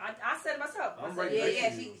 I said it myself. I'm I right said, next Yeah,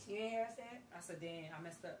 to she you. ain't hear us say it? I said, damn, I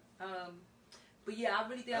messed up. But yeah, I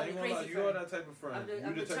really think I I'm ain't the gonna lie, crazy you are friend. that type of friend. I'm the You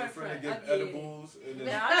the type turn of friend that friend. get Yeah. edibles and then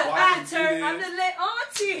Now, watch the I'm the lit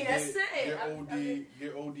auntie. That's it.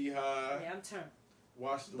 Get OD high. Yeah, I'm turned.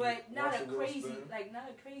 Watch the But not watch a the world crazy, spin. like not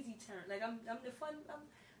a crazy turn. Like I'm the fun.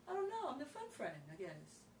 I don't know. I'm the fun friend, I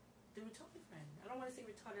guess. The retarded friend. I don't want to say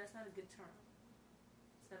retarded. That's not a good term.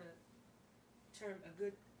 It's not a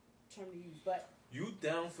good term to use. But You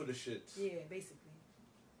down for the shits. yeah, basically.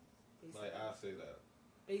 Like I say that.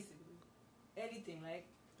 Basically, anything like.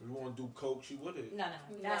 If you want to do coke, she with it. No,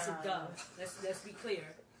 that's a Nah. dumb. Let's be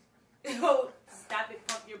clear. Yo, stop it.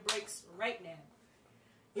 Pump your brakes right now.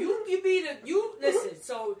 You listen.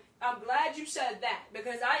 So I'm glad you said that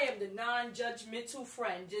because I am the non-judgmental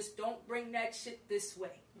friend. Just don't bring that shit this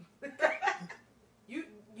way. you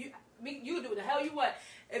do the hell you want.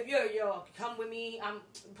 If yo, come with me. I'm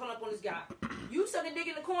pulling up on this guy. You suck a dick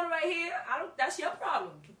in the corner right here. That's your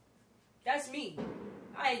problem. That's me.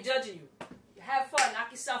 I ain't judging you. Have fun,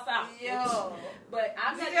 knock yourself out. Yo. But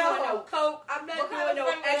I'm not Yo. doing no coke. I'm not doing no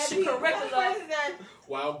extracurricular.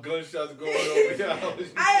 Wild gunshots going over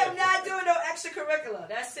here. I am not doing no extracurricular.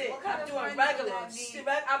 That's it. What kind I'm of doing friends regular. does that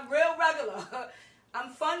mean? I'm real regular. I'm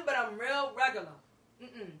fun, but I'm real regular.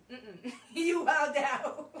 You wild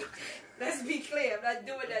out. Let's be clear. I'm not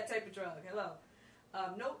doing that type of drug. Hello.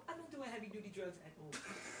 Nope. I'm not doing heavy duty drugs at all.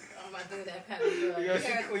 I'm not doing that kind of drug.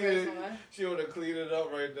 Yeah, she wanna clean it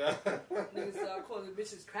up right now. Niggas start calling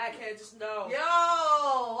bitches crackhead. Just know. Yo,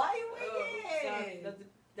 why you Sorry, wigging?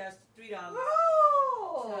 that's $3. Bro.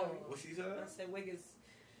 Sorry. What she said? I said Wiggins.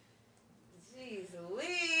 Jeez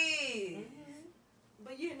Louise.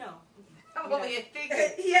 But you know. I'm over here thinking.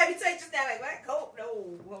 He had me take just that like, what? Coke?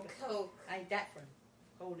 No. Hold it. Coke. I ain't that friend.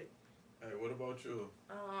 Hold it. Hey, what about you?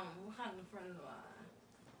 What kind of friend am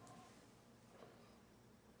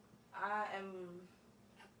I am.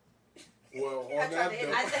 Well, I on tried that to-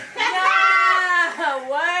 note, Nah,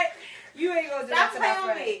 what? You ain't gonna do Stop that to my playing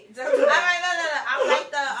with friend. me. Don't do that. No. I'm like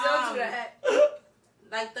the Don't do that.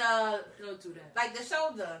 Don't do that. like the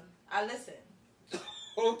shoulder. I listen.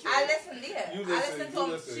 okay. I listen. Yeah. You I listen. listen to You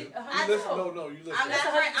him. listen. She- You I listen. do. No, you listen. I'm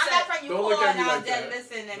that friend you Don't call look at and me I'll like just that.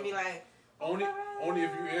 listen and be like, Only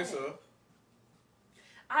if you answer.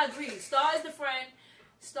 I agree. Star is the friend.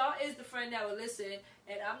 Star is the friend that will listen,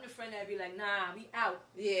 and I'm the friend that be like, nah, we out.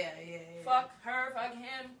 yeah. Fuck her, fuck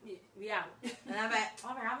him, we out. And I'm like,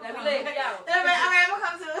 all right, I'm Let gonna me come. lay me out. And I'm like, all right, I'm gonna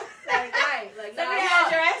come to. Like, Send me the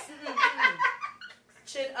fuck. address.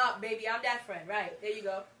 Chin up, baby. I'm that friend. Right. There you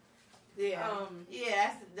go. Yeah. Yeah,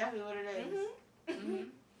 that's definitely what it is.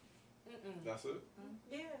 That's it.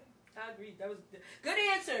 Yeah. I agree. That was good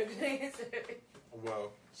answer. Good answer.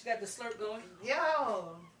 Well, She got the slurp going.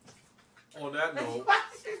 Yo. on that note, Why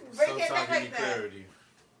did you break it sometimes back you need like that? clarity.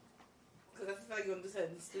 Because I feel like you're gonna do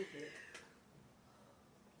something stupid.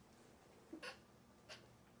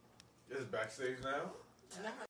 It's backstage now. And I